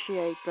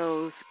appreciate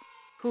those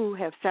who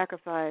have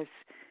sacrificed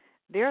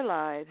their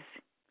lives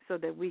so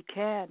that we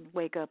can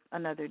wake up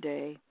another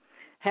day.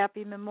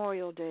 Happy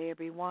Memorial Day,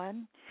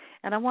 everyone.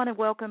 And I want to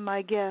welcome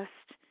my guest,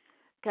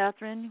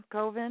 Katherin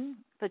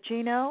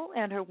Pacino,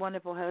 and her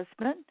wonderful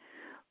husband,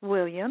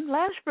 William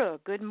Lashbrook.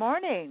 Good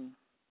morning.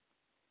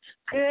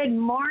 Good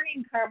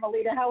morning,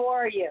 Carmelita. How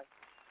are you?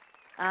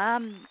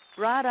 I'm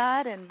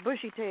bright-eyed and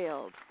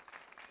bushy-tailed.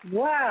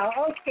 Wow,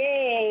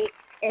 okay.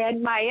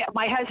 And my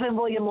husband,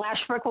 William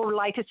Lashbrook, would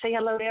like to say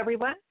hello to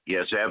everyone.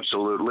 Yes,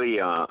 absolutely.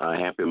 A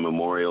happy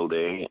Memorial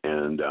Day.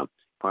 And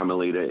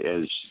Carmelita,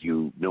 as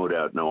you no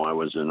doubt know, I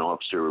was an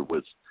officer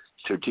with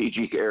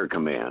Strategic Air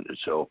Command.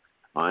 So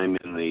I'm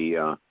in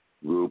the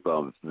group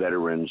of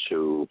veterans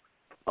who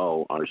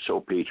are so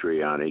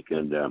patriotic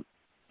and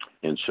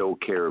so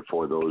care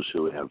for those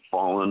who have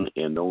fallen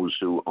and those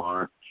who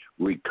are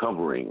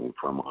recovering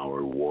from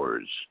our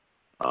wars.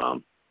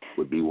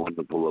 Would be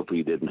wonderful if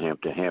we didn't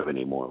have to have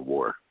any more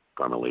war,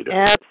 Carmelita.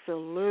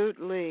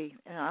 Absolutely.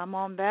 I'm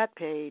on that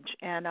page.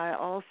 And I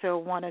also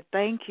want to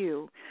thank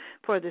you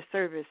for the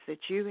service that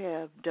you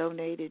have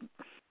donated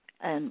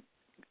and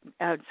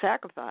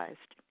sacrificed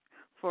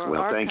for our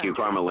Well, thank country. you,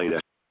 Carmelita.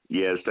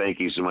 Yes, thank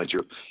you so much.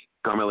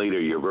 Carmelita,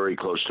 you're very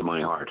close to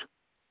my heart.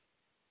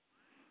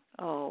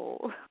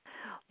 Oh,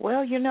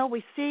 well,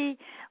 we see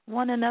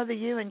one another,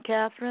 you and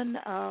Katherin,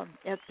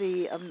 at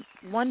the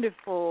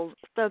wonderful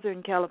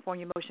Southern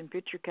California Motion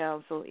Picture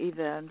Council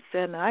events,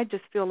 and I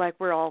just feel like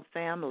we're all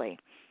family.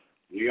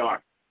 We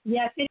are.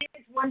 Yes, it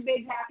is one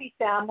big happy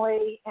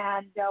family,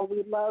 and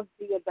we love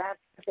the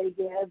events that they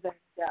give, and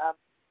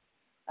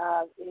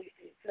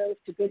it goes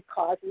to good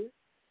causes.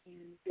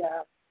 And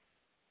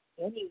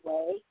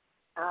anyway,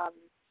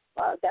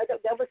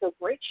 that was a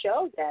great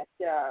show that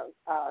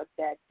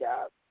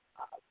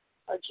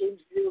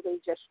James Dooley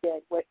just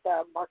did with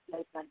Mark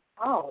Desmond.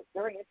 Oh,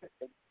 very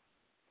interesting.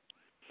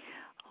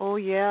 Oh,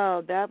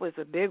 yeah, that was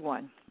a big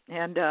one.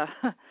 And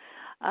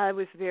I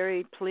was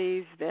very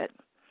pleased that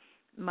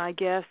my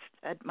guests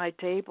at my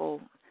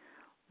table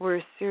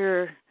were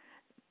Sir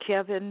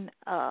Kevin,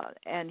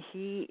 and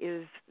he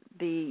is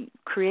the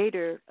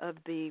creator of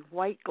the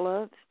white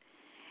gloves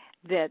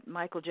that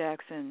Michael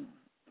Jackson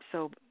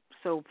so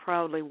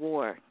proudly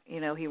wore.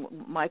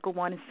 Michael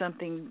wanted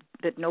something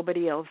that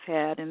nobody else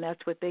had, and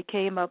that's what they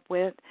came up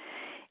with.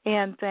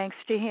 And thanks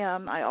to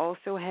him, I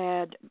also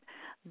had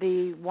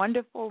the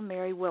wonderful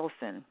Mary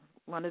Wilson,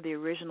 one of the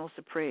original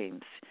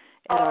Supremes,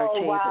 at our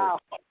table. Wow.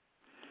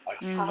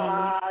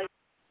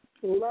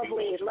 Mm-hmm.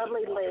 Lovely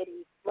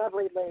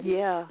lady.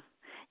 Yeah.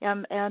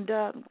 And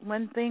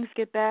when things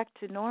get back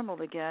to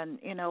normal again,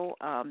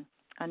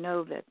 I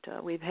know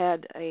that we've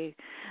had a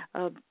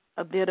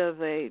bit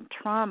of a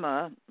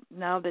trauma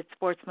now that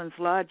Sportsman's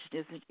Lodge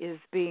is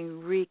being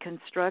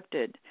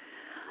reconstructed.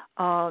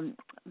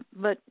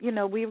 But,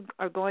 we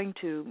are going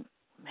to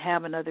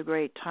have another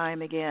great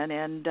time again,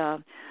 and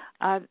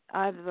I've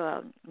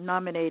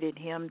nominated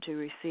him to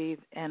receive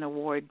an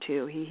award,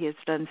 too. He has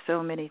done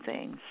so many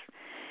things.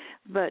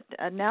 But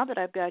now that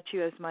I've got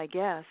you as my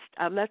guest,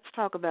 let's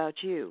talk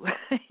about you.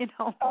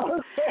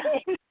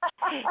 Okay.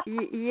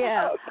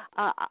 Yeah,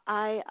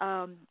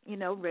 I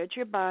read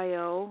your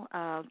bio,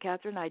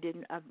 Katherin.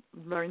 I've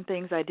learned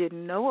things I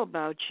didn't know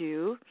about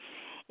you,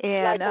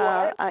 and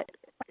like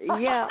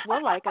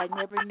what? I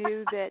never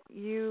knew that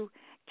you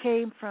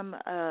came from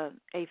a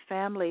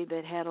family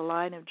that had a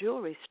line of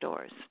jewelry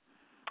stores.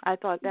 I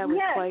thought that was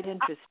quite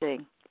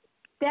interesting.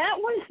 That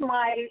was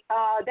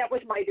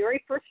my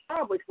very first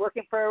job, was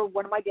working for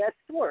one of my dad's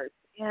stores.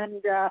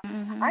 And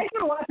I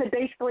grew up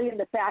basically in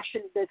the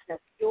fashion business.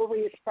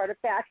 Jewelry is part of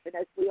fashion,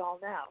 as we all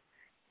know.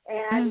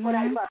 And when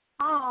I left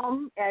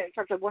home, in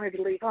terms of wanting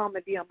to leave home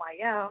and be on my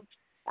own,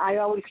 I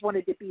always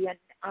wanted to be an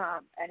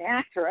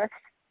actress.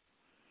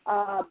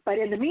 But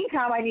in the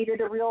meantime, I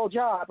needed a real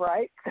job,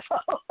 right?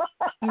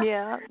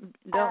 Yeah,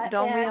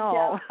 don't we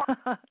all?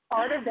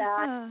 Part of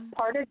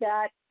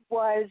that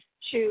was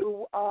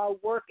to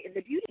work in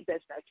the beauty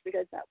business,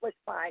 because that was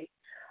my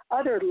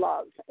other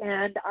love.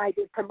 And I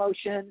did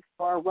promotions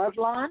for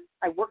Revlon.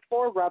 I worked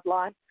for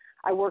Revlon.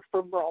 I worked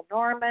for Merle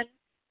Norman.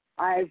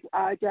 I've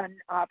done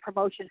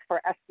promotions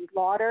for Estee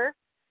Lauder,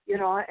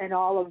 and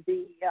all of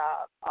the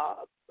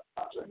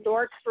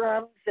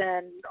Nordstroms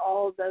and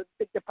all the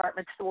big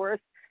department stores.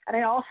 And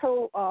I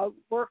also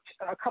worked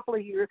a couple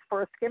of years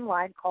for a skin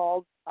line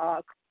called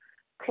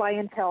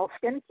Clientele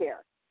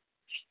Skincare.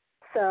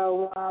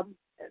 So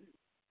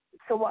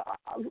so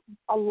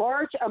a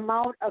large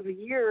amount of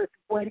years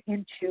went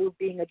into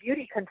being a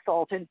beauty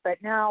consultant, but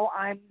now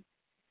I'm,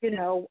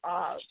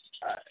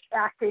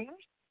 acting.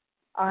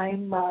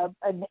 I'm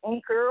an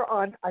anchor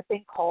on a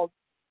thing called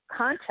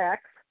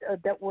Context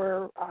that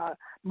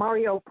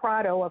Mario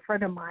Prado, a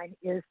friend of mine,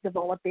 is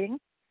developing,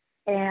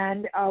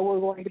 and we're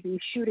going to be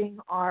shooting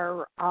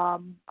our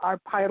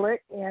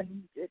pilot,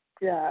 and it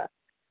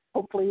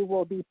hopefully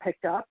will be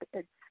picked up.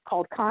 It's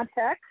called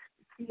Context,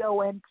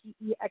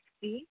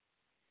 CONTEXT.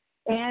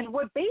 And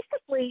what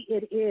basically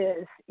it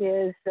is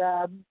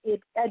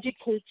it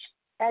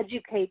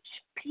educates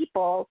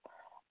people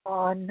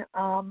on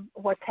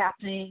what's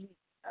happening.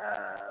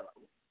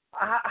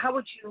 How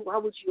would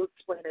you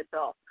explain it,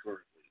 Bill?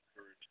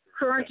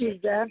 Current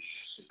events,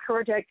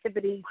 current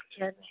activities,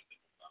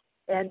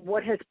 and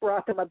what has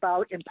brought them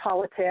about in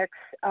politics.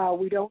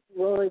 We don't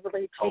really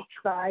take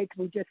sides.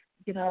 We just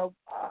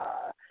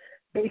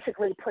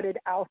basically put it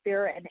out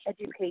there and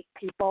educate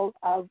people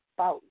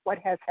about what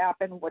has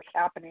happened, what's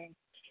happening,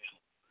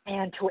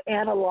 and to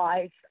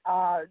analyze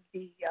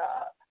the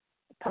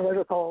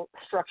political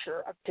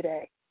structure of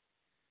today.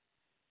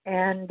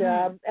 And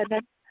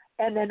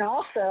then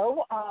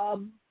also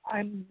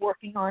I'm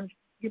working on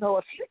a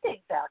few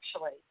things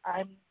actually.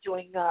 I'm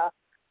doing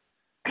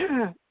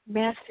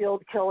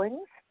Mansfield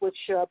Killings, which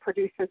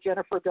producer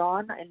Jennifer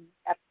Dawn and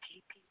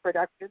FTP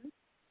Productions.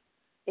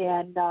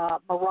 And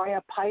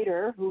Mariah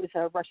Piter, who is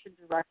a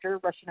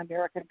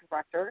Russian-American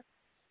director.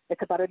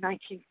 It's about a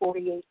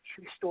 1948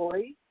 true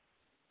story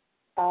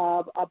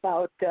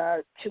about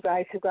two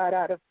guys who got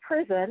out of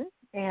prison,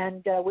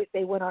 and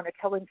they went on a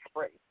killing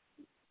spree.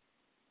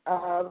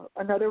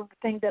 Another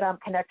thing that I'm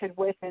connected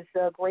with is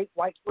the Great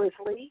White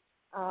Grizzly.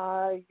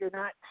 You're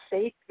not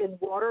safe in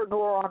water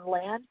nor on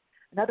land.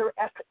 Another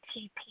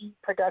FTP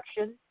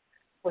production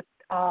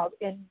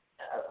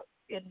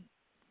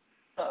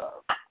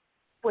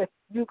with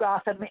New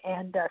Gotham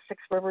and Six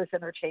Rivers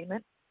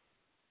Entertainment,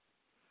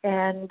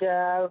 and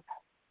a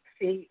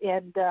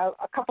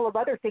couple of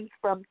other things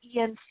from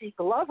E.N.C.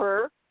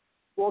 Glover.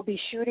 We'll be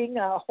shooting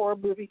a horror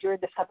movie during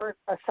the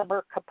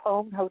summer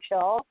Capone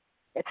Hotel.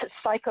 It's a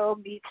Psycho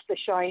meets The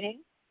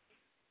Shining,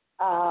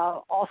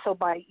 also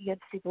by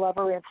E.N.C.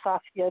 Glover and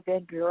Saskia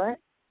Van Buren.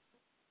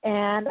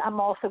 And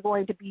I'm also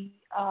going to be,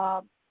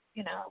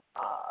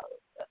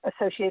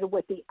 associated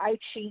with the I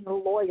Ching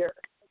Lawyer.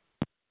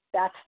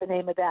 That's the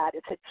name of that.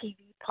 It's a TV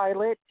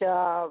pilot.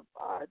 The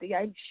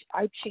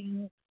I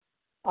Ching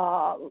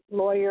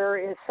Lawyer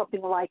is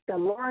something like the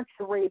Lawrence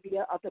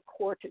Arabia of the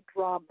court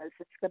dramas.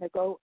 It's going to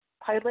go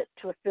pilot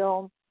to a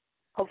film,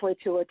 hopefully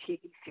to a TV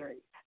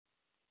series.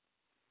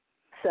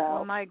 So,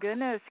 oh my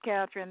goodness,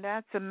 Katherin,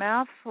 that's a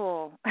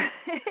mouthful.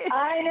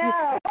 I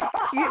know.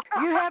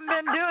 you haven't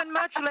been doing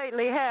much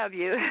lately, have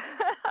you?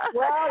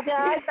 Well,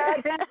 yeah,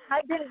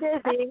 I've been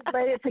busy,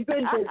 but it's a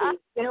good busy.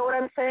 You know what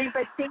I'm saying?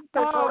 But things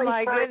are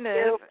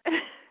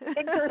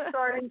things are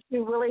starting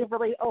to really,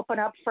 really open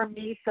up for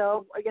me.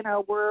 So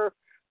we're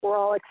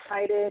all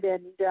excited,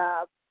 and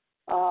a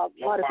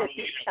lot of it.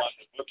 About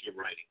the book you're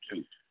writing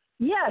too.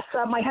 Yes,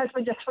 my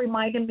husband just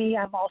reminded me.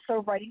 I'm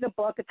also writing a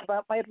book. It's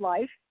about my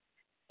life.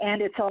 And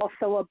it's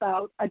also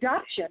about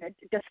adoption. It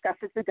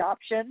discusses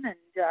adoption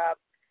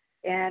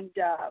and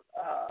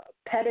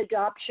pet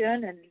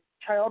adoption and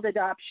child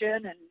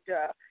adoption,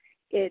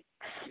 and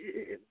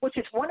which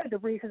is one of the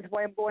reasons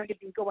why I'm going to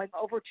be going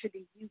over to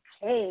the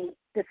UK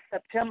this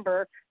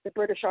September, the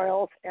British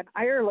Isles and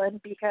Ireland,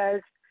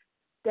 because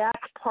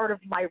that's part of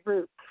my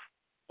roots.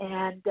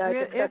 And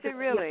is it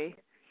really?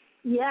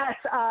 Yes.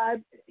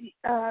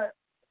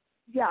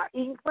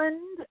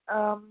 England.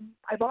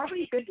 I've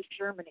already been to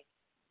Germany.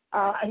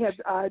 I have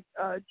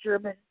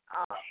German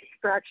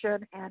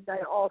extraction, and I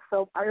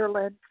also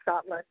Ireland,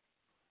 Scotland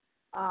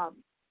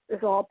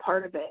is all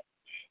part of it.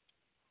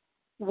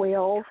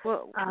 Wales.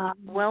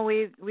 Well,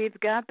 we've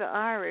got the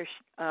Irish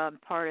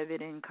part of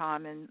it in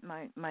common.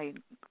 My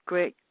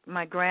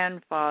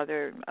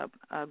grandfather,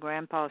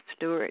 Grandpa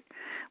Stewart,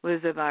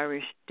 was of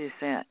Irish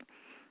descent,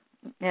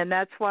 and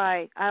that's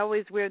why I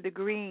always wear the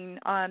green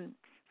on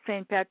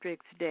St.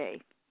 Patrick's Day.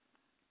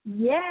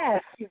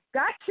 Yes, you've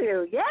got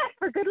to. Yes,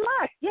 for good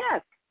luck.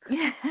 Yes.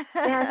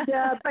 And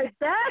but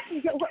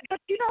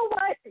you know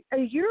what?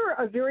 You're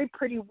a very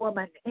pretty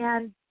woman,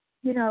 and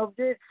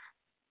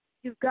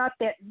you've got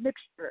that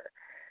mixture,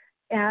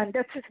 and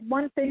that's just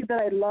one thing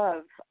that I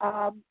love.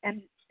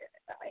 And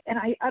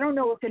I don't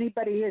know if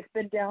anybody has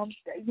been down,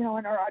 in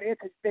our audience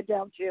has been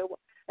down to,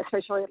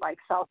 especially like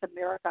South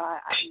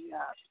America.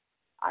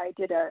 I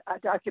did a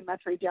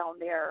documentary down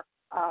there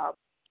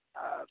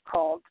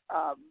called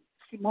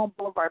Simon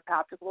Boulevard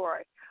Path to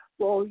Glory.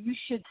 Well, you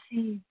should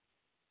see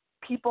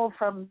people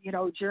from,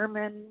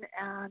 German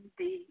and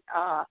the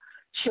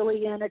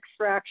Chilean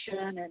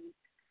extraction, and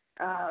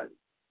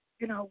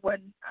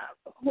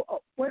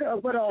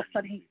what else?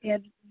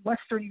 In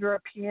Western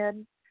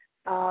European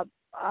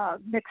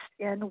mixed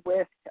in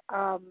with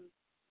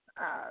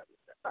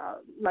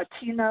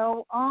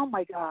Latino. Oh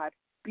my God,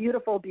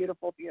 beautiful,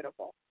 beautiful,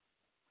 beautiful.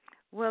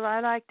 Well, I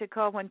like to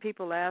call when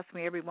people ask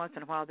me. Every once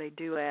in a while, they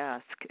do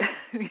ask,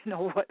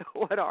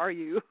 what are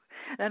you?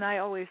 And I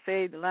always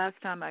say the last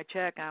time I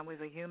checked, I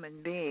was a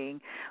human being,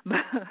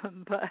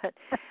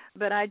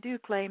 but I do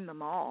claim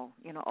them all.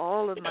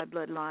 All of my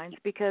bloodlines,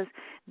 because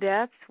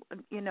that's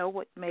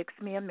what makes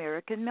me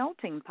American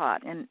melting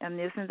pot. And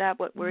isn't that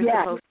what we're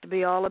supposed to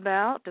be all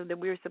about? That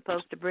we're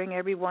supposed to bring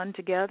everyone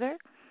together?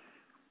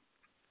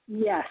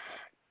 Yes,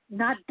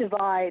 not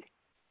divide.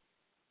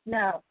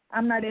 No,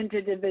 I'm not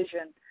into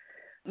division.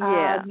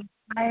 Yeah.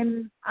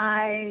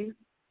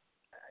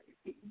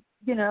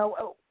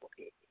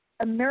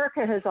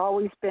 America has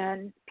always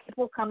been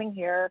people coming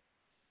here,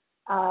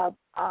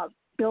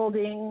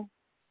 building,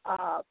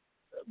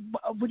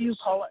 what do you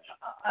call it,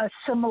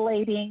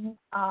 assimilating,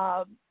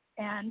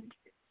 and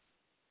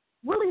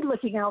really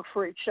looking out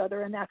for each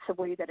other, and that's the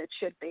way that it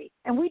should be.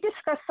 And we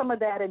discussed some of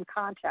that in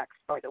context,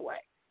 by the way.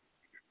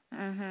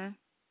 Mhm.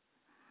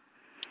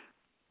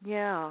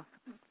 Yeah.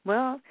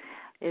 Well,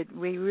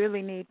 we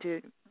really need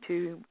to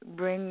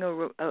bring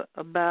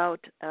about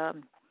a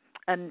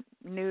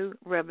new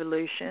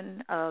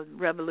revolution of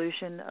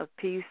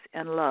peace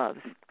and love,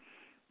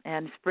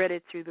 and spread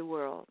it through the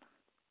world.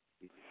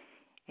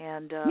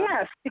 And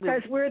yes,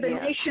 because we're the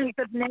nations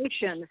of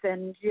nations,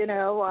 and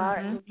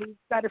we've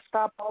got to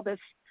stop all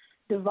this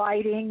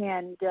dividing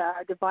and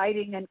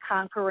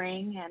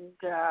conquering, and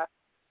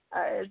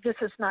this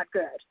is not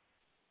good.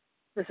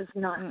 This is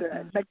not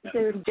good. But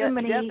there's too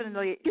many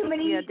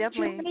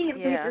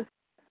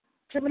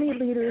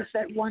leaders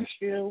that want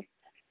to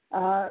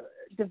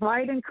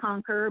divide and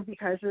conquer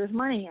because there's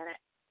money in it.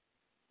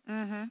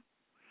 Mhm.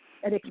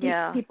 And it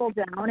keeps people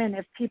down, and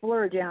if people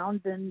are down,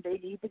 then they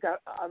need a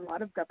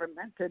lot of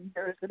government, and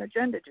there's an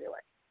agenda to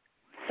it.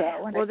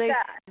 So, and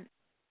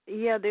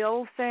the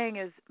old saying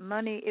is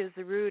money is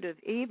the root of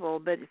evil,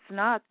 but it's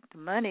not the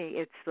money;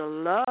 it's the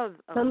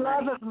love of money. The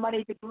love of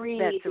money, the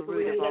greed, that's the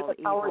root of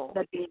all evil.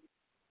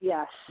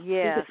 Yes.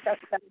 Yes. We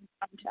discussed that in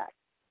context.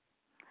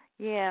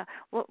 Yeah.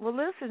 Well,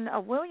 listen,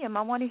 William,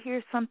 I want to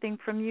hear something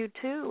from you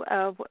too.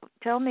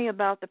 Tell me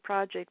about the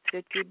projects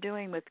that you're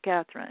doing with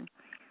Katherin.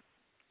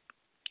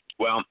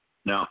 Well,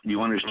 now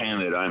you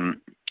understand that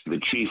I'm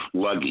the chief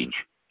luggage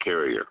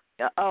carrier.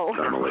 Oh.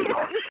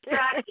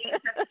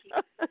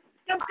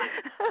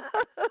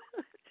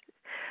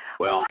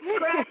 Well,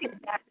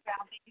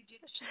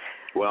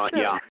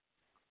 yeah.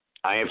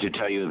 I have to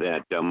tell you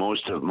that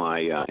most of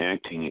my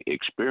acting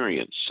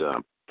experience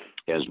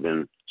has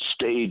been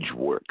stage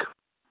work.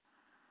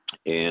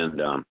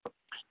 And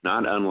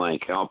not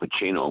unlike Al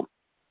Pacino,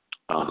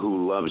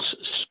 who loves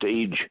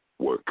stage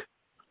work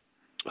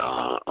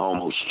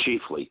almost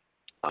chiefly,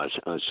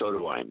 so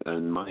do I.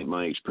 And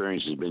my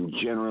experience has been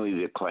generally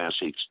the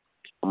classics,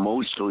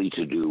 mostly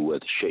to do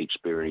with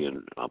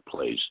Shakespearean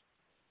plays.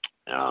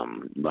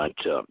 But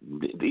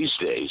these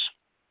days,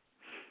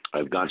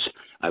 I've got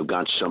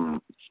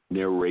some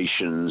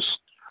narrations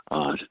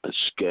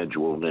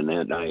scheduled,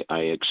 and I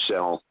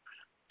excel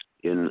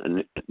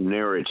in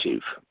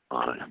narrative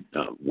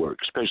work,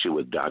 especially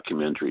with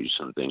documentaries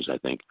and things, I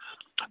think.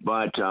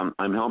 But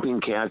I'm helping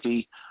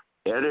Kathy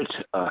edit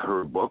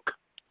her book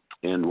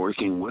and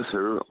working with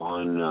her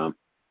on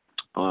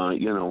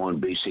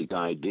basic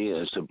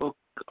ideas. The book,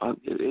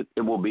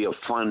 it will be a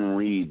fun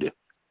read,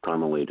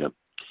 Carmelita.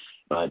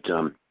 But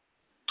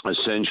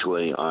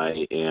essentially,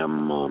 I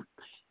am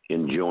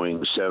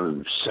enjoying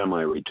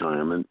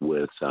semi-retirement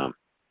with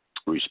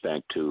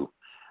respect to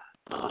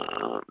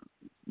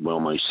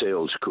my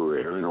sales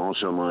career and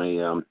also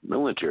my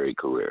military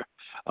career.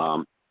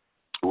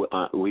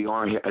 We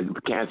are,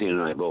 Kathy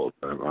and I both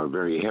are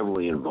very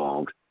heavily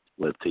involved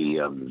with the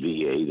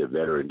VA, the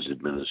Veterans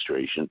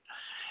Administration,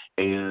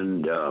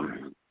 and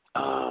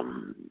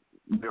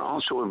they're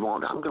also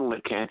involved. I'm going to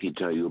let Kathy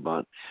tell you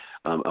about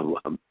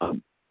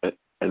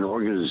an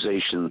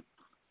organization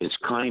that's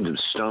kind of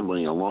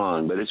stumbling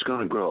along, but it's going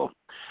to grow,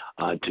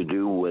 to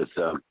do with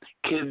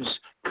kids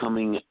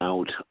coming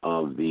out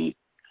of the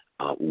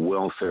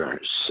welfare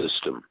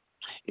system,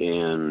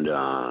 and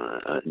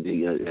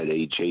at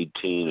age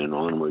 18 and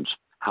onwards,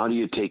 how do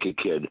you take a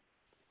kid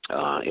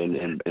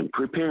and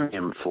prepare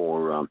him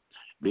for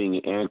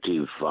being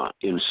active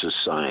in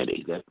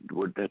society?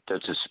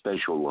 That's a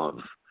special love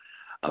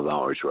of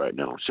ours right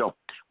now. So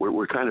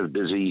we're kind of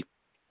busy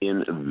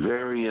in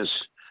various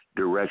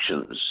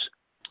directions,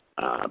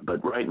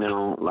 but right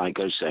now, like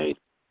I say,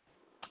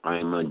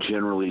 I'm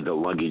generally the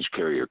luggage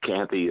carrier.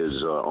 Kathy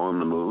is on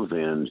the move,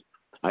 and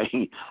I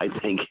think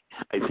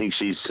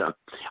she's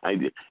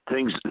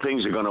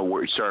things are going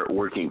to start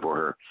working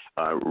for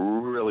her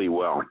really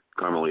well,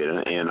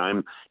 Carmelita. And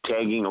I'm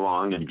tagging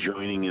along and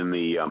joining in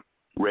the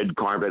red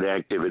carpet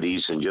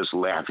activities and just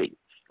laughing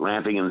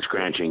and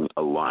scratching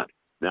a lot.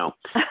 Now,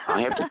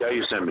 I have to tell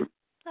you something.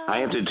 I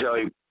have to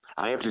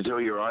tell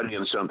your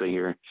audience something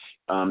here.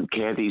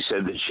 Kathy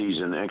said that she's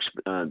an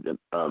expert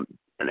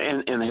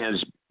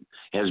and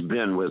has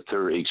been, with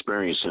her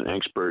experience, an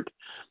expert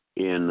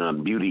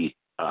in beauty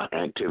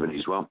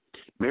activities. Well,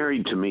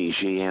 married to me,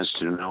 she has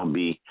to now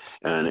be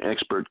an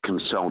expert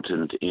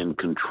consultant in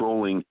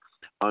controlling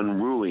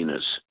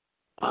unruliness,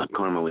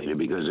 Carmelita,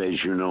 because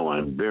as you know,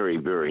 I'm very,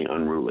 very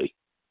unruly.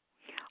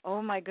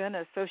 Oh my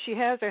goodness! So she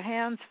has her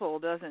hands full,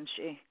 doesn't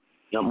she?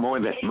 Yeah, more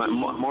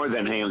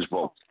than hands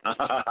full.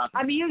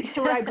 I'm used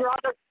to it.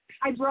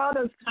 I draw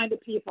those kind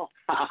of people.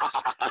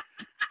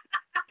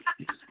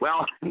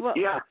 well,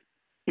 yeah,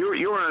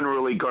 you're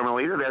unruly,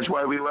 Carmelita. That's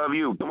why we love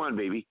you. Come on,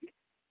 baby.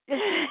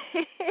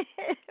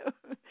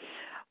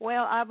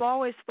 Well, I've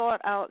always thought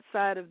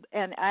outside of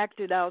and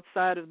acted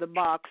outside of the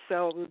box,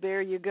 so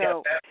there you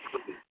go.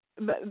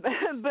 Yeah,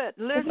 but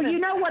listen. Well, you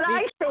know what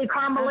I say,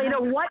 Carmelita?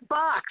 What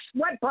box?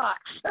 What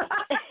box?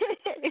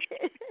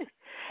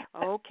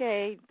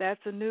 Okay, that's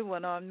a new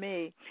one on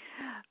me.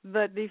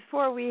 But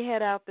before we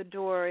head out the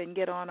door and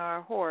get on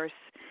our horse,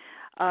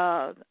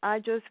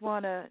 I just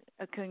want to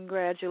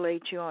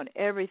congratulate you on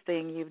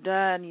everything you've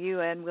done,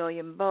 you and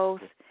William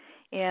both.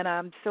 And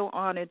I'm so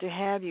honored to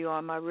have you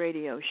on my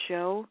radio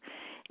show.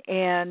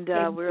 And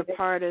we're a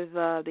part of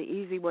the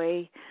Easy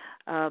Way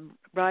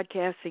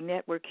Broadcasting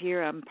Network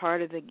here. I'm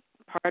part of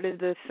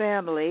the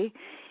family.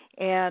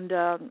 And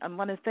I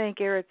want to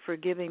thank Eric for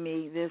giving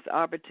me this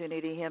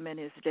opportunity, him and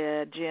his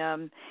dad,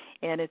 Jim.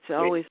 And it's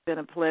always been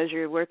a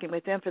pleasure working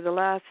with them for the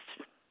last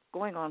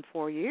going on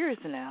 4 years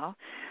now.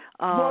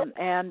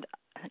 And,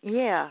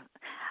 yeah,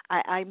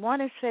 I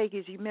want to say,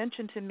 because you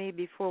mentioned to me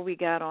before we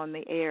got on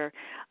the air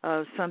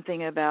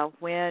something about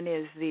when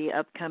is the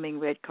upcoming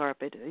red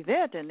carpet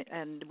event,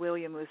 and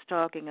William was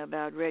talking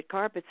about red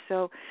carpet.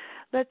 So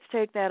let's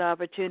take that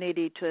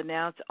opportunity to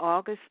announce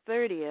August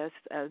 30th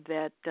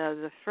that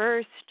the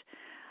first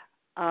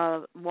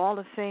Wall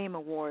of Fame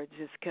Awards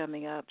is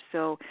coming up.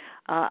 So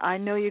I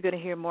know you're going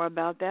to hear more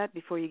about that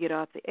before you get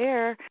off the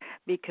air,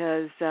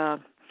 because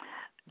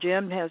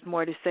Jim has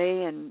more to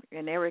say, and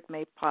Eric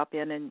may pop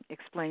in and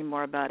explain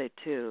more about it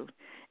too.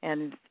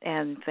 And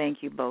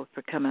thank you both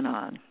for coming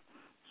on.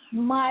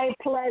 My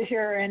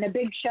pleasure, and a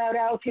big shout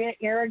out to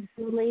Eric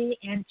Zuli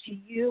and to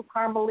you,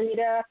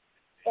 Carmelita,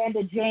 and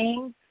to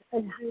James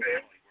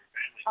Zuli.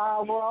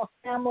 We're all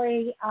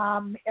family.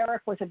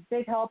 Eric was a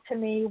big help to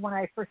me when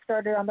I first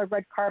started on the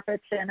red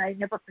carpets, and I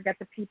never forget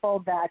the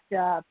people that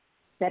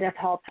have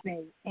helped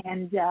me.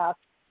 And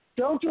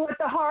don't do it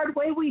the hard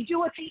way. We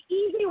do it the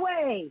easy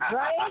way,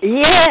 right?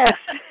 Yes.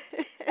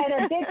 And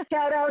a big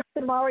shout out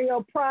to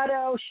Mario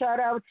Prado. Shout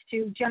outs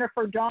to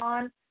Jennifer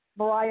Dawn,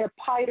 Mariah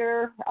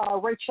Piter,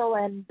 Rachel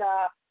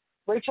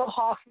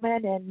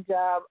Hoffman, and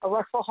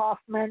Russell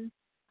Hoffman.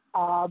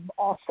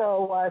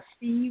 Also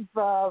Steve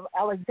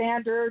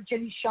Alexander,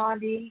 Jenny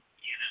Shondi,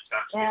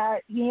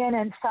 Ian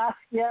and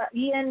Saskia,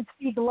 Ian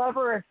C.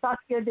 Glover and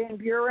Saskia Van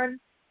Buren.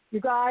 You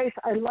guys,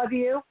 I love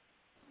you.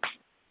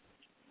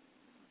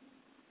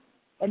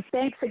 And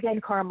thanks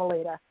again,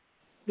 Carmelita.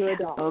 You're a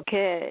doll.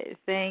 Okay,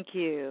 thank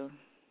you.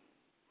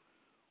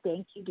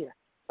 Thank you, dear.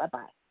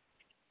 Bye-bye.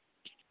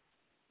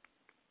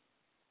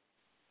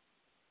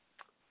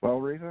 Well,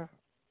 Rita,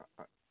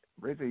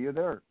 you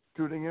there?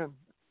 Tuning in?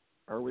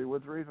 Are we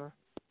with Rita?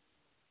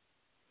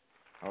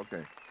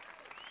 Okay.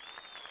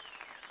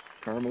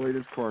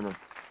 Carmelita's Corner.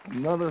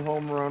 Another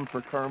home run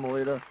for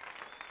Carmelita.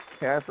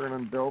 Katherin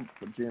and Bill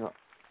Pacino.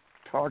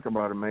 Talk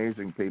about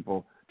amazing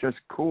people. Just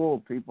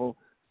cool people.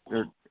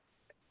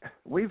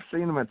 We've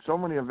seen them at so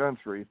many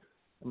events, Reed,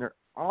 and they're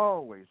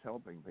always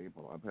helping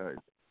people.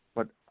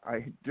 But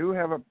I do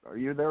have are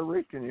you there,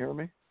 Reed? Can you hear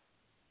me?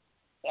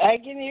 I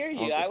can hear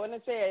you. Okay. I want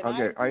to say,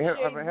 okay. I have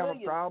William.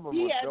 a problem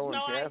with Bill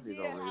and Kathy,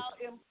 though, Reed.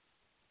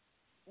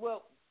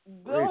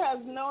 Bill has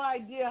no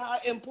idea how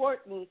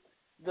important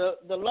the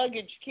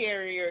luggage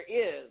carrier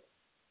is.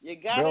 You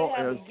got to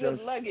have a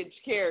good luggage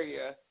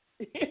carrier.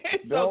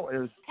 Bill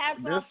is hats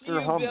Mr. off to you,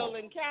 Humble. Bill,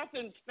 and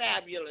Catherine's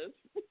fabulous.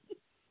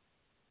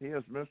 He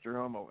is Mr.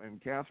 Humble,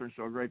 and Katherine's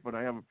so great, but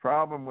I have a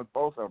problem with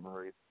both of them,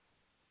 Reed.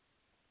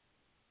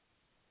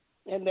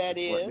 And that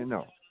is? You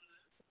know,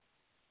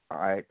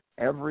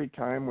 every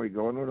time we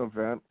go to an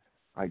event,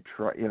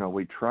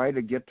 we try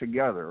to get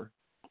together,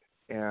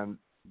 and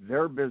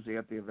they're busy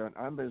at the event.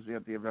 I'm busy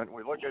at the event. And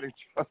we look at each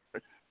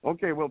other.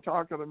 Okay, we'll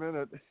talk in a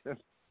minute, and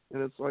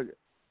it's like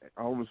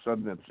all of a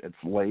sudden it's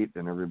late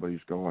and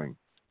everybody's going.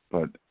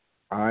 But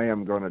I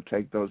am going to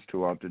take those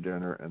two out to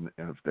dinner, and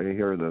if they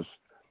hear this,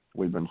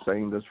 we've been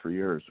saying this for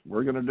years.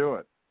 We're going to do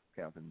it,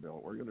 Kath and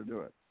Bill. We're going to do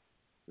it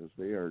because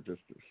they are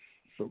just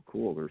so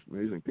cool. They're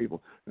amazing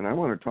people, and I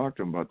want to talk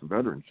to them about the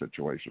veteran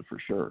situation for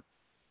sure,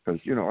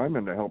 because I'm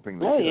into helping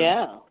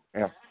the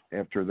kids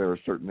after they're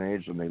a certain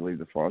age and they leave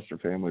the foster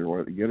family or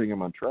whatever, getting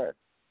them on track.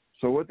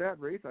 So with that,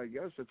 Retha, I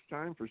guess it's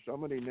time for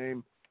somebody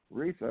named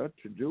Retha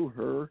to do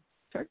her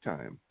tech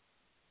time.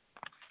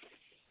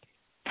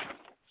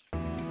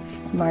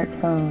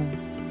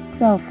 Smartphone,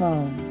 cell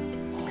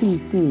phone,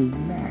 PC,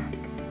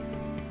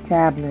 Mac,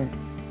 tablet,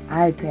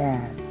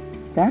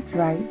 iPad. That's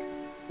right,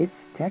 it's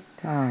tech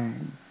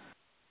time.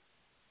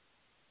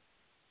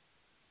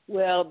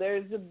 Well,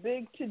 there's a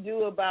big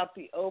to-do about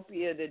the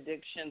opiate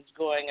addictions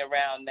going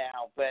around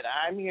now, but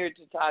I'm here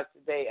to talk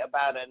today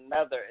about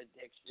another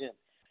addiction,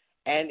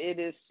 and it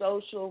is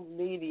social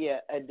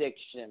media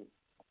addiction.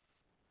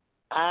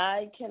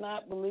 I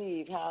cannot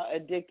believe how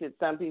addicted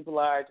some people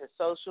are to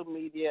social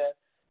media,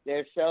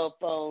 their cell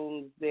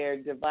phones,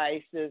 their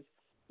devices.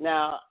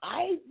 Now,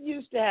 I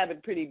used to have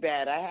it pretty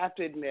bad. I have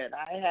to admit,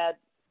 I had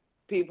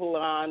people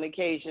on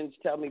occasions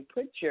tell me,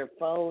 put your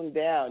phone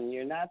down.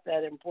 You're not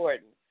that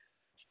important.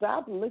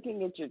 Stop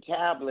looking at your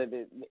tablet.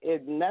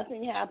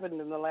 Nothing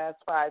happened in the last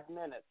 5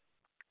 minutes.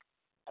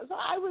 So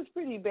I was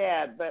pretty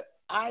bad, but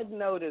I've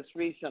noticed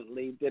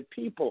recently that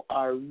people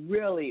are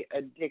really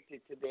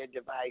addicted to their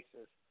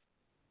devices.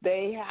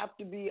 They have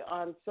to be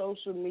on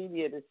social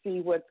media to see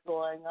what's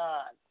going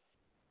on.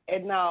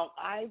 And now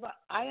I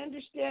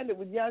understand it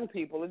with young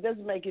people. It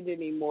doesn't make it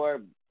any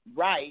more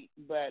right,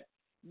 but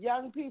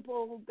young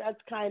people, that's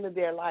kind of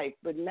their life.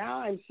 But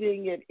now I'm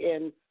seeing it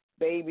in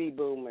baby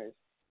boomers.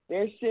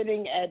 They're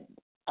sitting at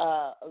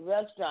a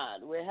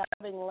restaurant. We're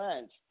having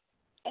lunch,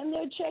 and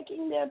they're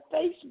checking their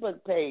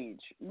Facebook page.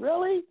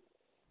 Really?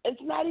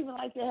 It's not even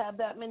like they have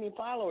that many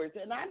followers.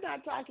 And I'm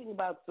not talking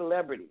about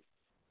celebrities.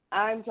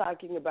 I'm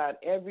talking about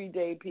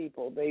everyday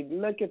people. They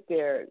look at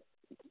their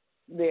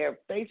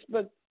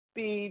Facebook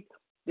feed,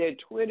 their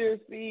Twitter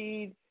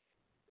feed,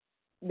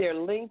 their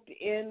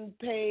LinkedIn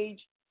page.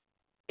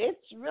 It's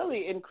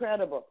really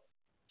incredible.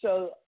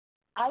 So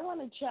I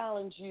want to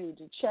challenge you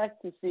to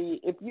check to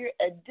see if you're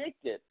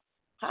addicted.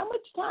 How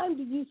much time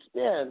do you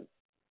spend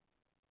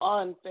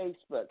on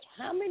Facebook?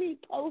 How many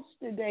posts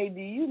a day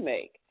do you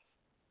make?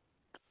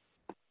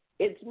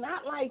 It's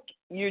not like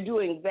you're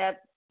doing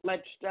that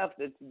much stuff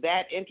that's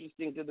that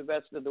interesting to the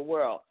rest of the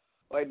world,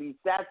 or at least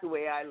that's the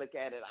way I look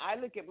at it. I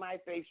look at my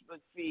Facebook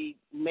feed,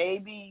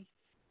 maybe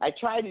I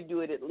try to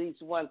do it at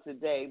least once a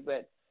day,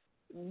 but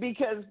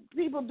because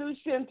people do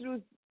send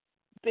through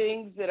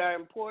things that are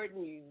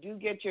important. You do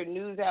get your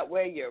news that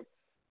way, your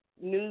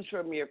news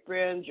from your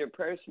friends, your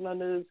personal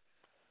news.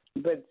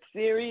 But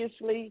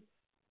seriously,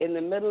 in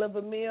the middle of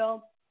a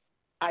meal,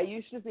 I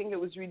used to think it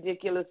was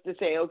ridiculous to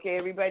say, okay,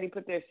 everybody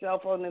put their cell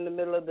phone in the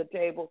middle of the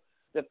table.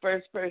 The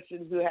first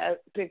person who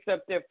picks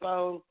up their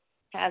phone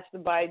has to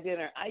buy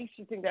dinner. I used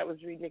to think that was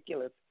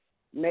ridiculous.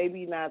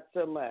 Maybe not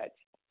so much.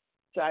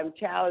 So I'm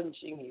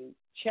challenging you.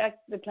 Check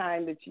the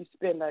time that you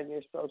spend on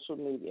your social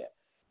media.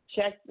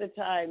 Check the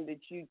time that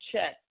you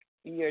check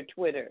your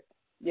Twitter,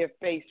 your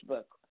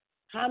Facebook.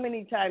 How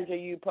many times are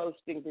you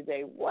posting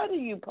today? What are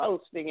you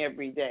posting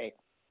every day?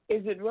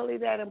 Is it really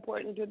that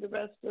important to the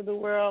rest of the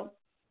world?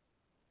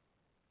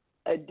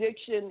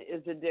 Addiction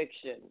is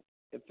addiction.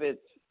 If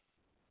it's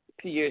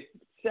to your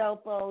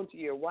cell phone, to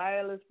your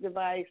wireless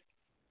device,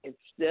 it's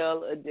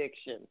still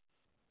addiction.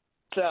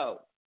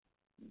 So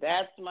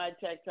that's my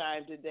tech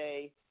time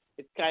today.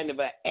 It's kind of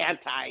an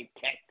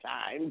anti-tech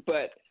time,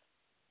 but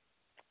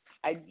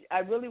I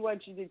really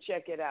want you to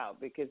check it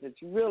out because it's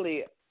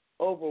really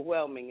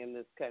overwhelming in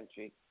this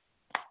country.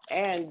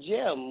 And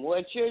Jim,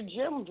 what's your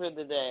Jim for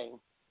the day?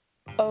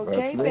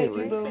 Okay,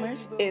 baby boomers,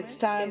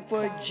 it's time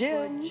for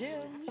Jim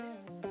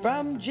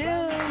from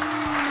Jim.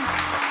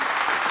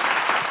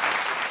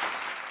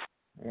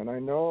 And I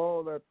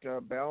know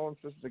that balance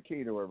is the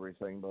key to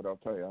everything, but I'll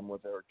tell you, I'm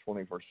with Eric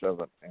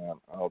 24/7, and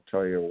I'll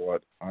tell you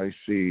what I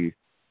see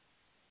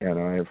and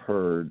I have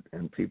heard,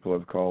 and people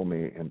have called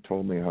me and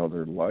told me how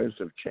their lives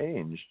have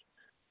changed,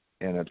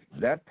 and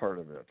that part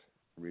of it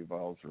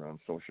revolves around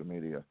social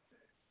media.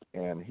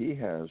 And he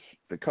has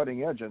the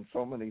cutting edge on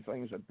so many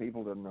things that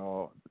people didn't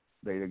know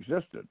they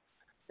existed.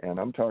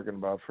 And I'm talking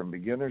about from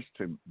beginners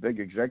to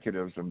big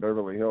executives in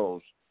Beverly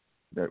Hills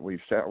that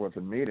we've sat with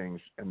in meetings,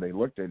 and they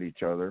looked at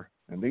each other,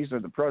 and these are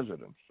the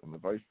presidents and the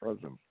vice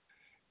presidents.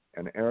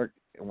 And Eric,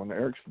 when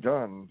Eric's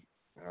done,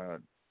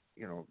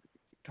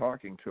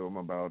 talking to him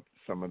about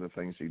some of the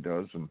things he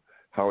does and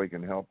how he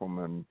can help them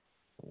and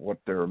what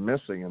they're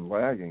missing and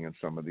lagging in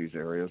some of these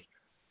areas,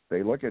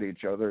 they look at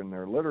each other and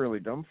they're literally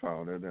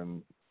dumbfounded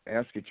and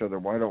ask each other,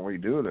 why don't we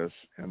do this?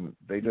 And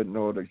they didn't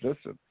know it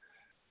existed.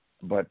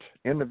 But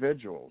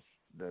individuals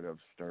that have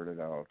started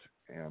out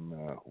and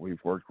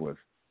we've worked with,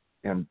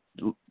 and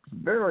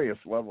various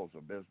levels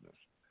of business,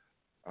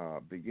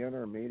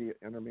 beginner,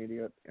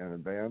 intermediate, and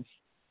advanced.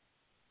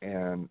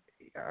 And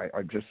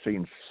I've just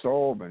seen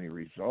so many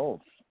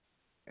results,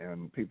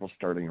 and people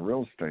starting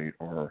real estate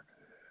or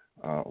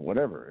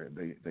whatever.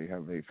 They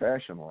have a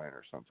fashion line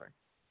or something.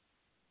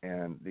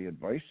 And the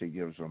advice he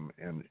gives them,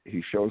 and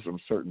he shows them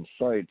certain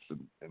sites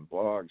and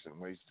blogs and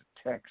ways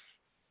to text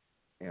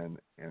and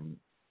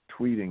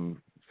tweeting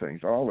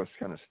things, all this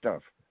kind of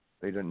stuff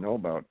they didn't know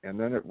about. And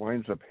then it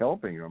winds up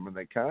helping them, and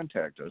they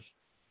contact us,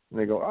 and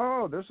they go,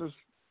 oh,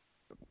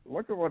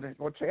 look at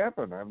what's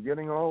happened. I'm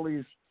getting all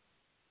these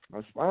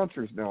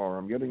sponsors now, or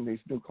I'm getting these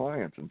new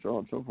clients, and so on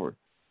and so forth.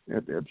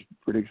 It's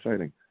pretty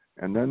exciting.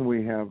 And then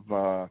we have,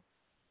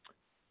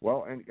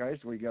 and guys,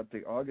 we got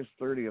the August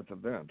 30th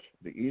event,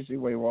 the Easy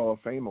Way Wall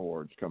of Fame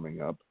Awards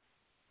coming up,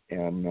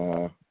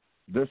 and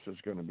this is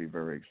going to be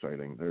very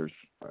exciting. There's,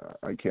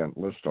 I can't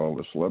list all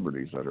the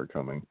celebrities that are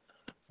coming.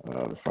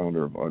 The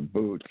founder of UGG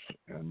Boots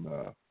and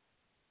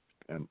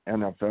an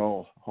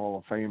NFL Hall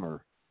of Famer,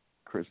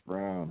 Chris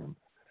Brown, and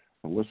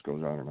the list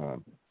goes on and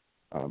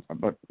on.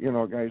 But,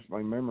 guys,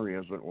 my memory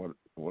isn't what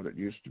what it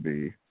used to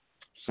be.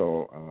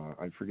 So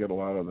I forget a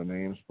lot of the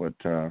names, but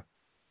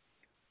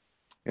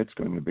it's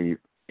going to be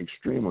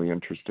extremely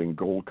interesting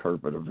gold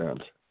carpet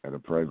event at a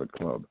private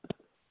club.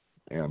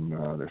 And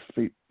there's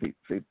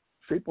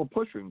people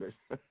pushing this,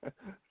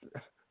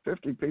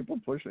 50 people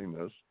pushing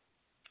this.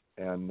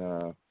 And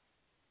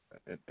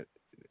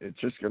it's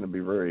just going to be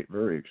very,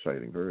 very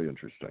exciting, very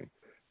interesting.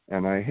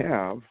 And I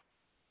have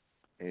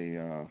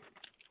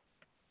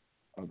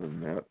other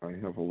than that, I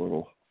have a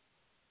little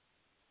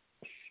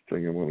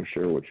thing I want to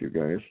share with you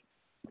guys.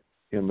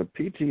 In the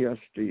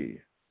PTSD,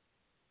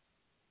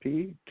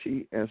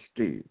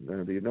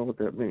 now do you know what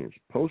that means?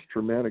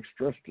 Post-traumatic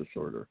stress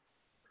disorder.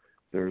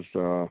 There's,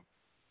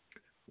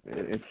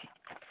 it's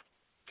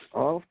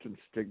often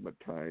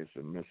stigmatized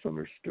and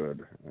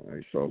misunderstood.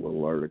 I saw a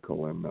little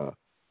article in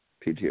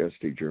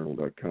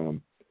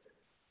PTSDjournal.com,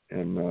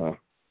 and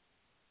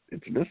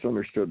it's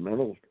misunderstood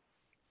mental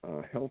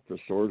health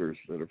disorders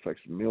that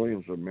affects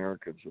millions of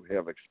Americans who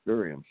have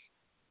experienced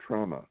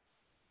trauma.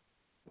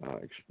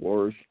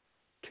 Explores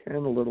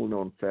 10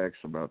 little-known facts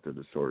about the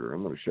disorder.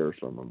 I'm going to share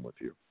some of them with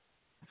you.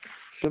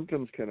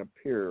 Symptoms can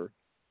appear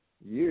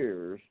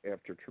years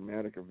after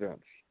traumatic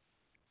events.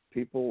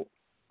 People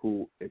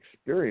who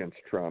experience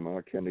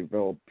trauma can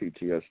develop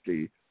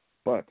PTSD,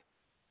 but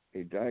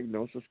a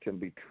diagnosis can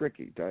be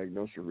tricky.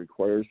 Diagnosis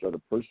requires that a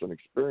person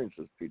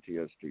experiences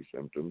PTSD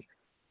symptoms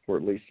for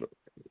at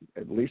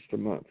least a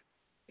month.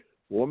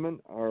 Women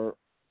are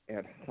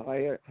at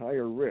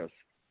higher risk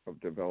of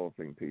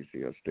developing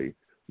PTSD.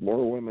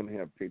 More women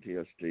have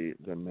PTSD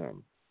than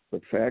men.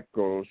 The fact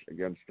goes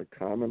against the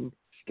common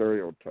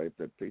stereotype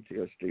that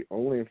PTSD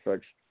only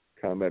affects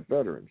combat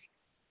veterans.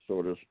 So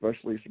it is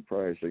especially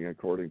surprising,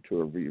 according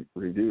to a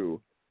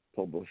review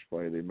published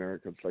by the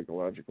American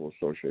Psychological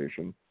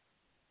Association,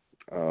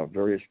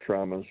 various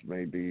traumas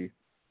may be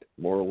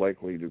more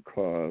likely to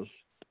cause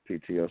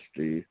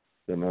PTSD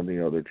than any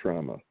other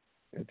trauma.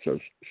 It says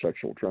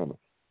sexual trauma.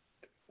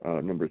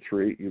 Number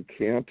 3, you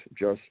can't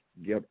just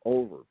get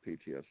over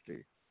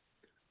PTSD.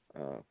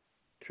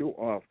 Too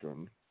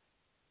often,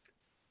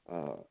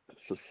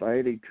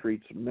 society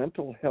treats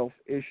mental health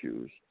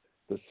issues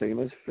the same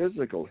as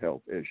physical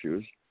health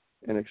issues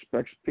and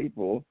expects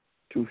people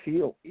to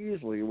heal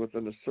easily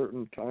within a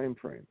certain time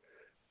frame.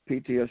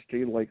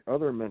 PTSD, like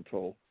other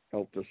mental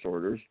health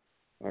disorders,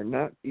 are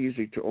not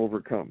easy to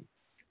overcome.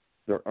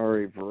 There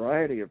are a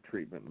variety of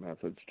treatment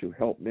methods to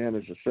help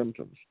manage the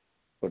symptoms,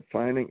 but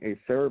finding a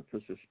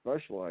therapist who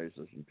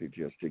specializes in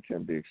PTSD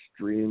can be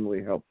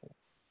extremely helpful.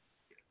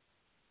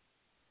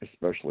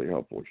 Especially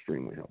helpful,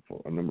 extremely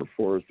helpful. And number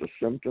 4 is the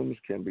symptoms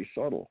can be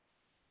subtle.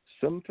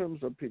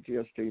 Symptoms of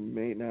PTSD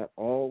may not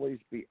always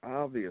be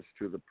obvious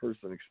to the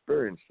person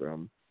experiencing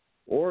them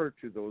or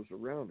to those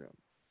around them.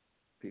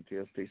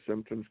 PTSD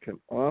symptoms can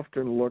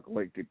often look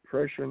like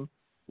depression,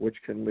 which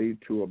can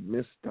lead to a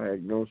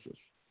misdiagnosis.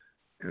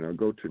 And I'll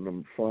go to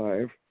number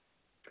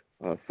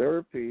 5.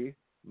 Therapy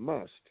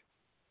must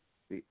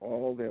be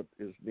all that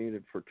is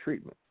needed for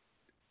treatment.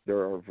 There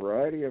are a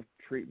variety of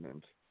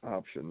treatment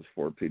options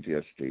for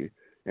PTSD,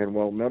 and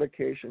while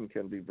medication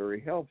can be very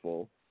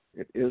helpful,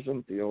 it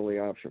isn't the only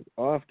option.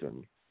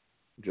 Often,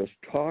 just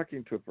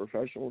talking to a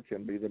professional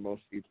can be the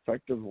most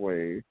effective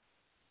way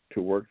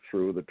to work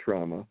through the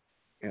trauma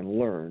and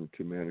learn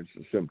to manage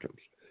the symptoms.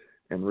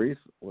 And Reese,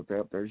 with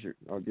that,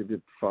 I'll give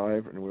you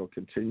 5, and we'll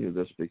continue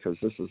this because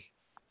this is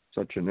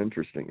such an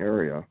interesting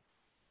area,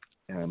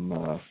 and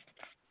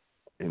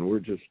we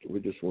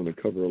just want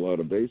to cover a lot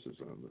of bases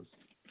on this.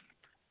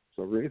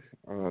 So, Reese,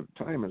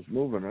 time is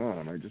moving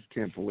on. I just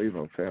can't believe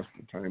how fast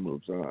the time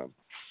moves on,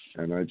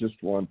 and I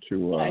just want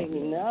to. I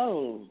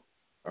know.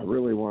 I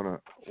really want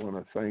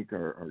to thank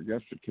our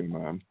guest that came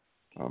on,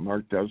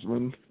 Mark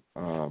Desmond,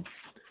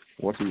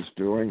 what he's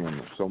doing,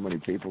 and so many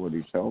people that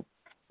he's helped.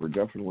 We're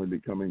definitely be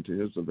coming to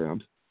his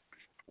event,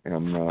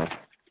 and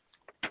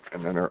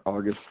then our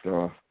August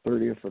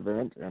 30th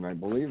event, and I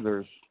believe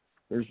there's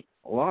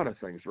a lot of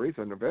things, Reese,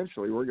 and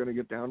eventually we're going to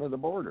get down to the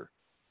border.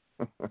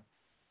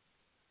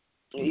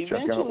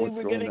 Eventually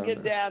we're going to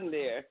get down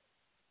there.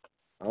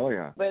 Oh,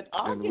 yeah. But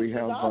August is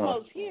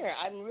almost here.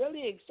 I'm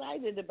really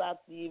excited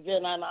about the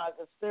event on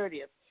August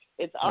 30th.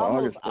 It's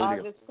almost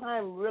August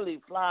time really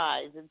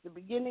flies. It's the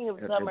beginning of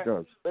summer, it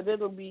does. But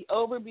it'll be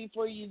over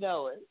before you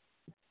know it.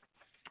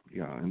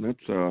 Yeah, and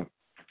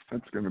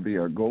that's going to be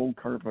a gold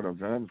carpet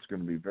event. It's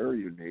going to be very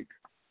unique.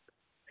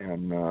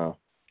 And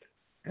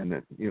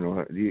it,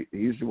 the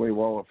Easy Way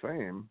Wall of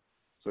Fame.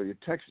 So you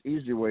text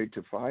Easy Way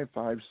to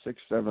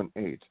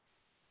 55678.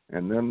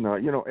 And then,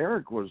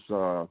 Eric was,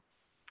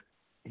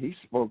 he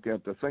spoke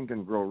at the Think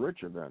and Grow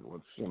Rich event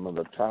with some of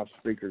the top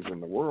speakers in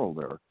the world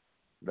there.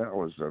 That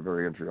was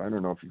very interesting. I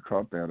don't know if you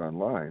caught that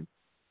online,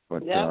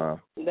 but that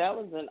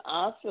was an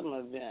awesome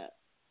event.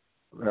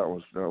 That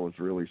was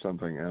really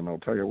something. And I'll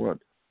tell you what,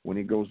 when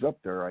he goes up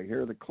there, I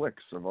hear the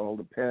clicks of all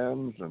the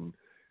pens, and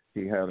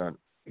he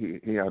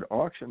had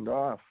auctioned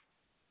off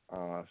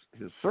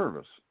his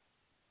service.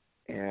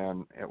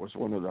 And it was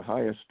one of the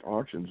highest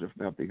auctions, if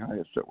not the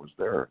highest, that was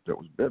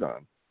bid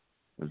on.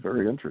 It was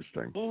very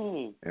interesting.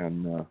 Mm.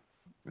 And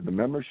the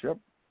membership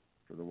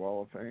for the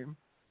Wall of Fame,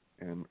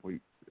 and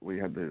we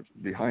had the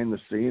behind the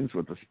scenes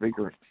with the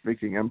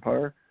Speaking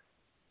Empire.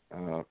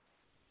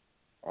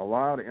 A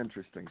lot of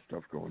interesting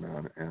stuff going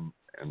on, and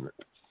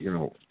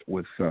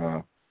with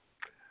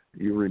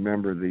you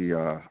remember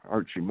the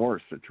Archie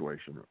Morris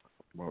situation.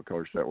 Well, of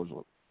course, that was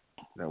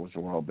a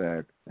while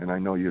back, and I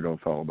know you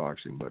don't follow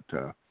boxing, but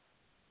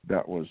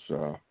that was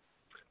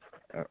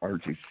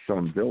Archie's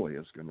son Billy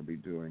is going to be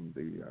doing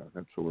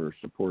that's who we're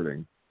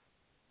supporting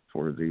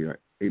for the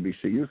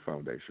ABC Youth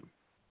Foundation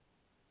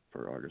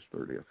for August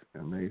 30th,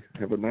 and they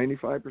have a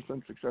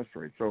 95% success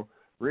rate. So,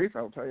 Reef,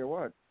 I'll tell you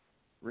what,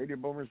 Radio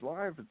Boomers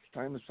Live, it's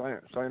time to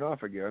sign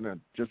off again. It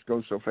just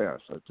goes so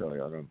fast. I tell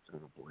you, I don't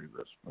believe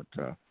this, but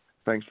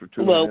thanks for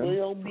tuning in. Well,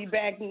 we'll be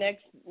back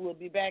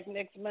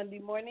next Monday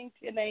morning,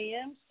 10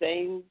 a.m.,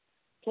 same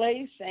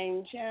place,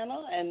 same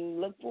channel, and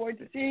look forward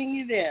to seeing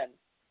you then.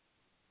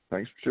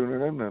 Thanks for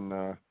tuning in,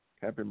 and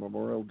happy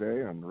Memorial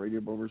Day on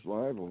Radio Boomers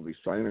Live. We'll be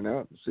signing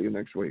out, and see you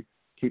next week.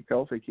 Keep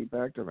healthy, keep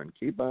active, and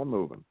keep on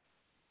moving.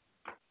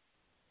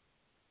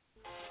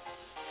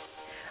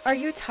 Are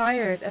you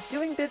tired of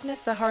doing business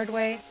the hard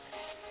way?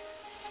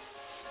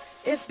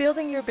 Is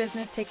building your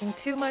business taking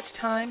too much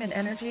time and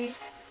energy?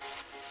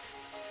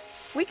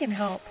 We can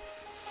help.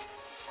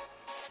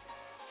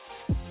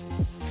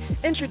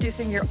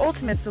 Introducing your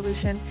ultimate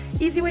solution,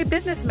 EasyWay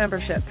Business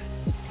Membership.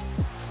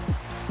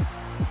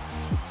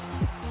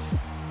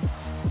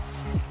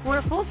 We're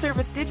a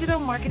full-service digital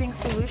marketing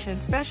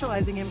solution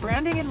specializing in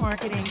branding and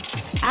marketing,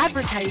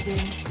 advertising,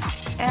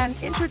 and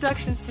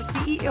introductions to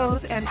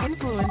CEOs and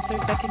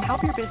influencers that can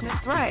help your business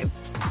thrive.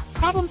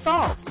 Problem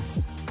solved.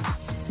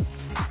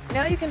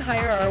 Now you can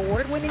hire our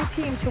award-winning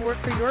team to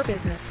work for your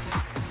business.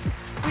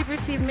 We've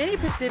received many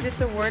prestigious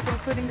awards,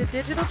 including the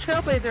Digital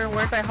Trailblazer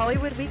Award by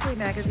Hollywood Weekly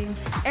magazine,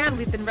 and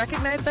we've been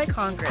recognized by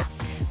Congress.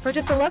 For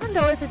just $11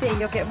 a day,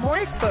 you'll get more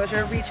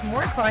exposure, reach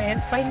more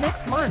clients by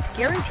next month,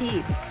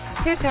 guaranteed.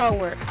 Here's how it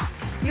works.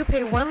 You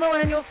pay one low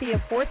annual fee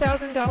of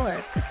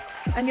 $4,000,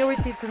 and you'll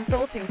receive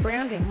consulting,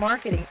 branding,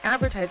 marketing,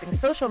 advertising,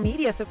 social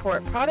media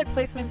support, product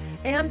placement,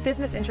 and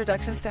business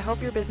introductions to help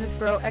your business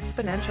grow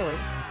exponentially.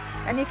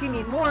 And if you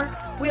need more,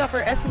 we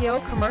offer SEO,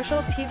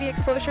 commercial, TV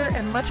exposure,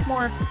 and much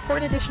more for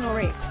an additional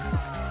rate.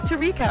 To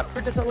recap,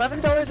 for just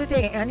 $11 a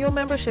day annual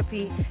membership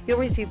fee, you'll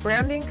receive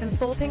branding,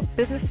 consulting,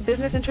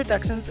 business-to-business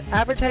introductions,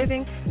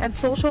 advertising, and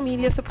social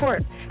media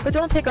support. But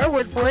don't take our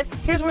word for it.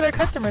 Here's what our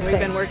customers say. We've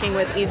been working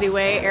with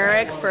EasyWay,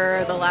 Eric,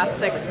 for the last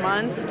 6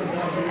 months,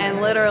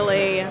 and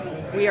literally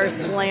we are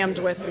slammed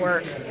with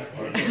work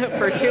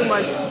for 2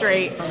 months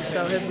straight,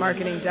 so his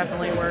marketing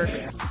definitely works.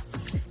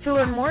 To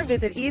learn more,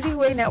 visit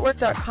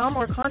EasyWayNetwork.com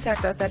or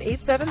contact us at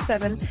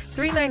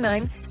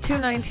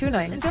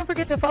 877-399-2929. And don't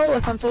forget to follow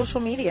us on social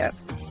media.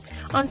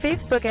 On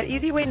Facebook at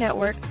EasyWay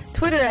Network,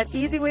 Twitter at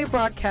EasyWay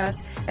Broadcast,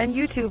 and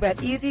YouTube at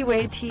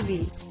EasyWay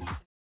TV.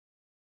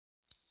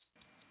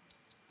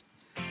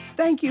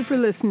 Thank you for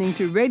listening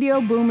to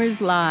Radio Boomers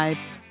Live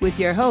with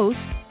your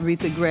hosts,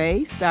 Aretha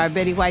Gray, star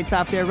Betty White's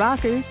Off Their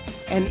Rockers,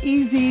 and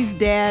Easy's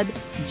dad,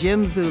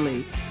 Jim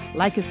Zuley.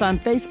 Like us on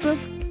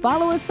Facebook,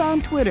 follow us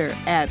on Twitter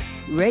at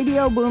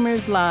Radio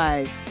Boomers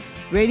Live.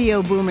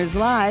 Radio Boomers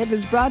Live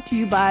is brought to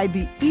you by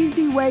the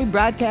EasyWay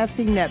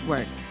Broadcasting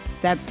Network.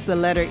 That's the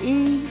letter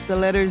E, the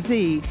letter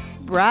Z,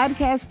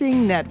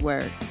 Broadcasting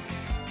Network.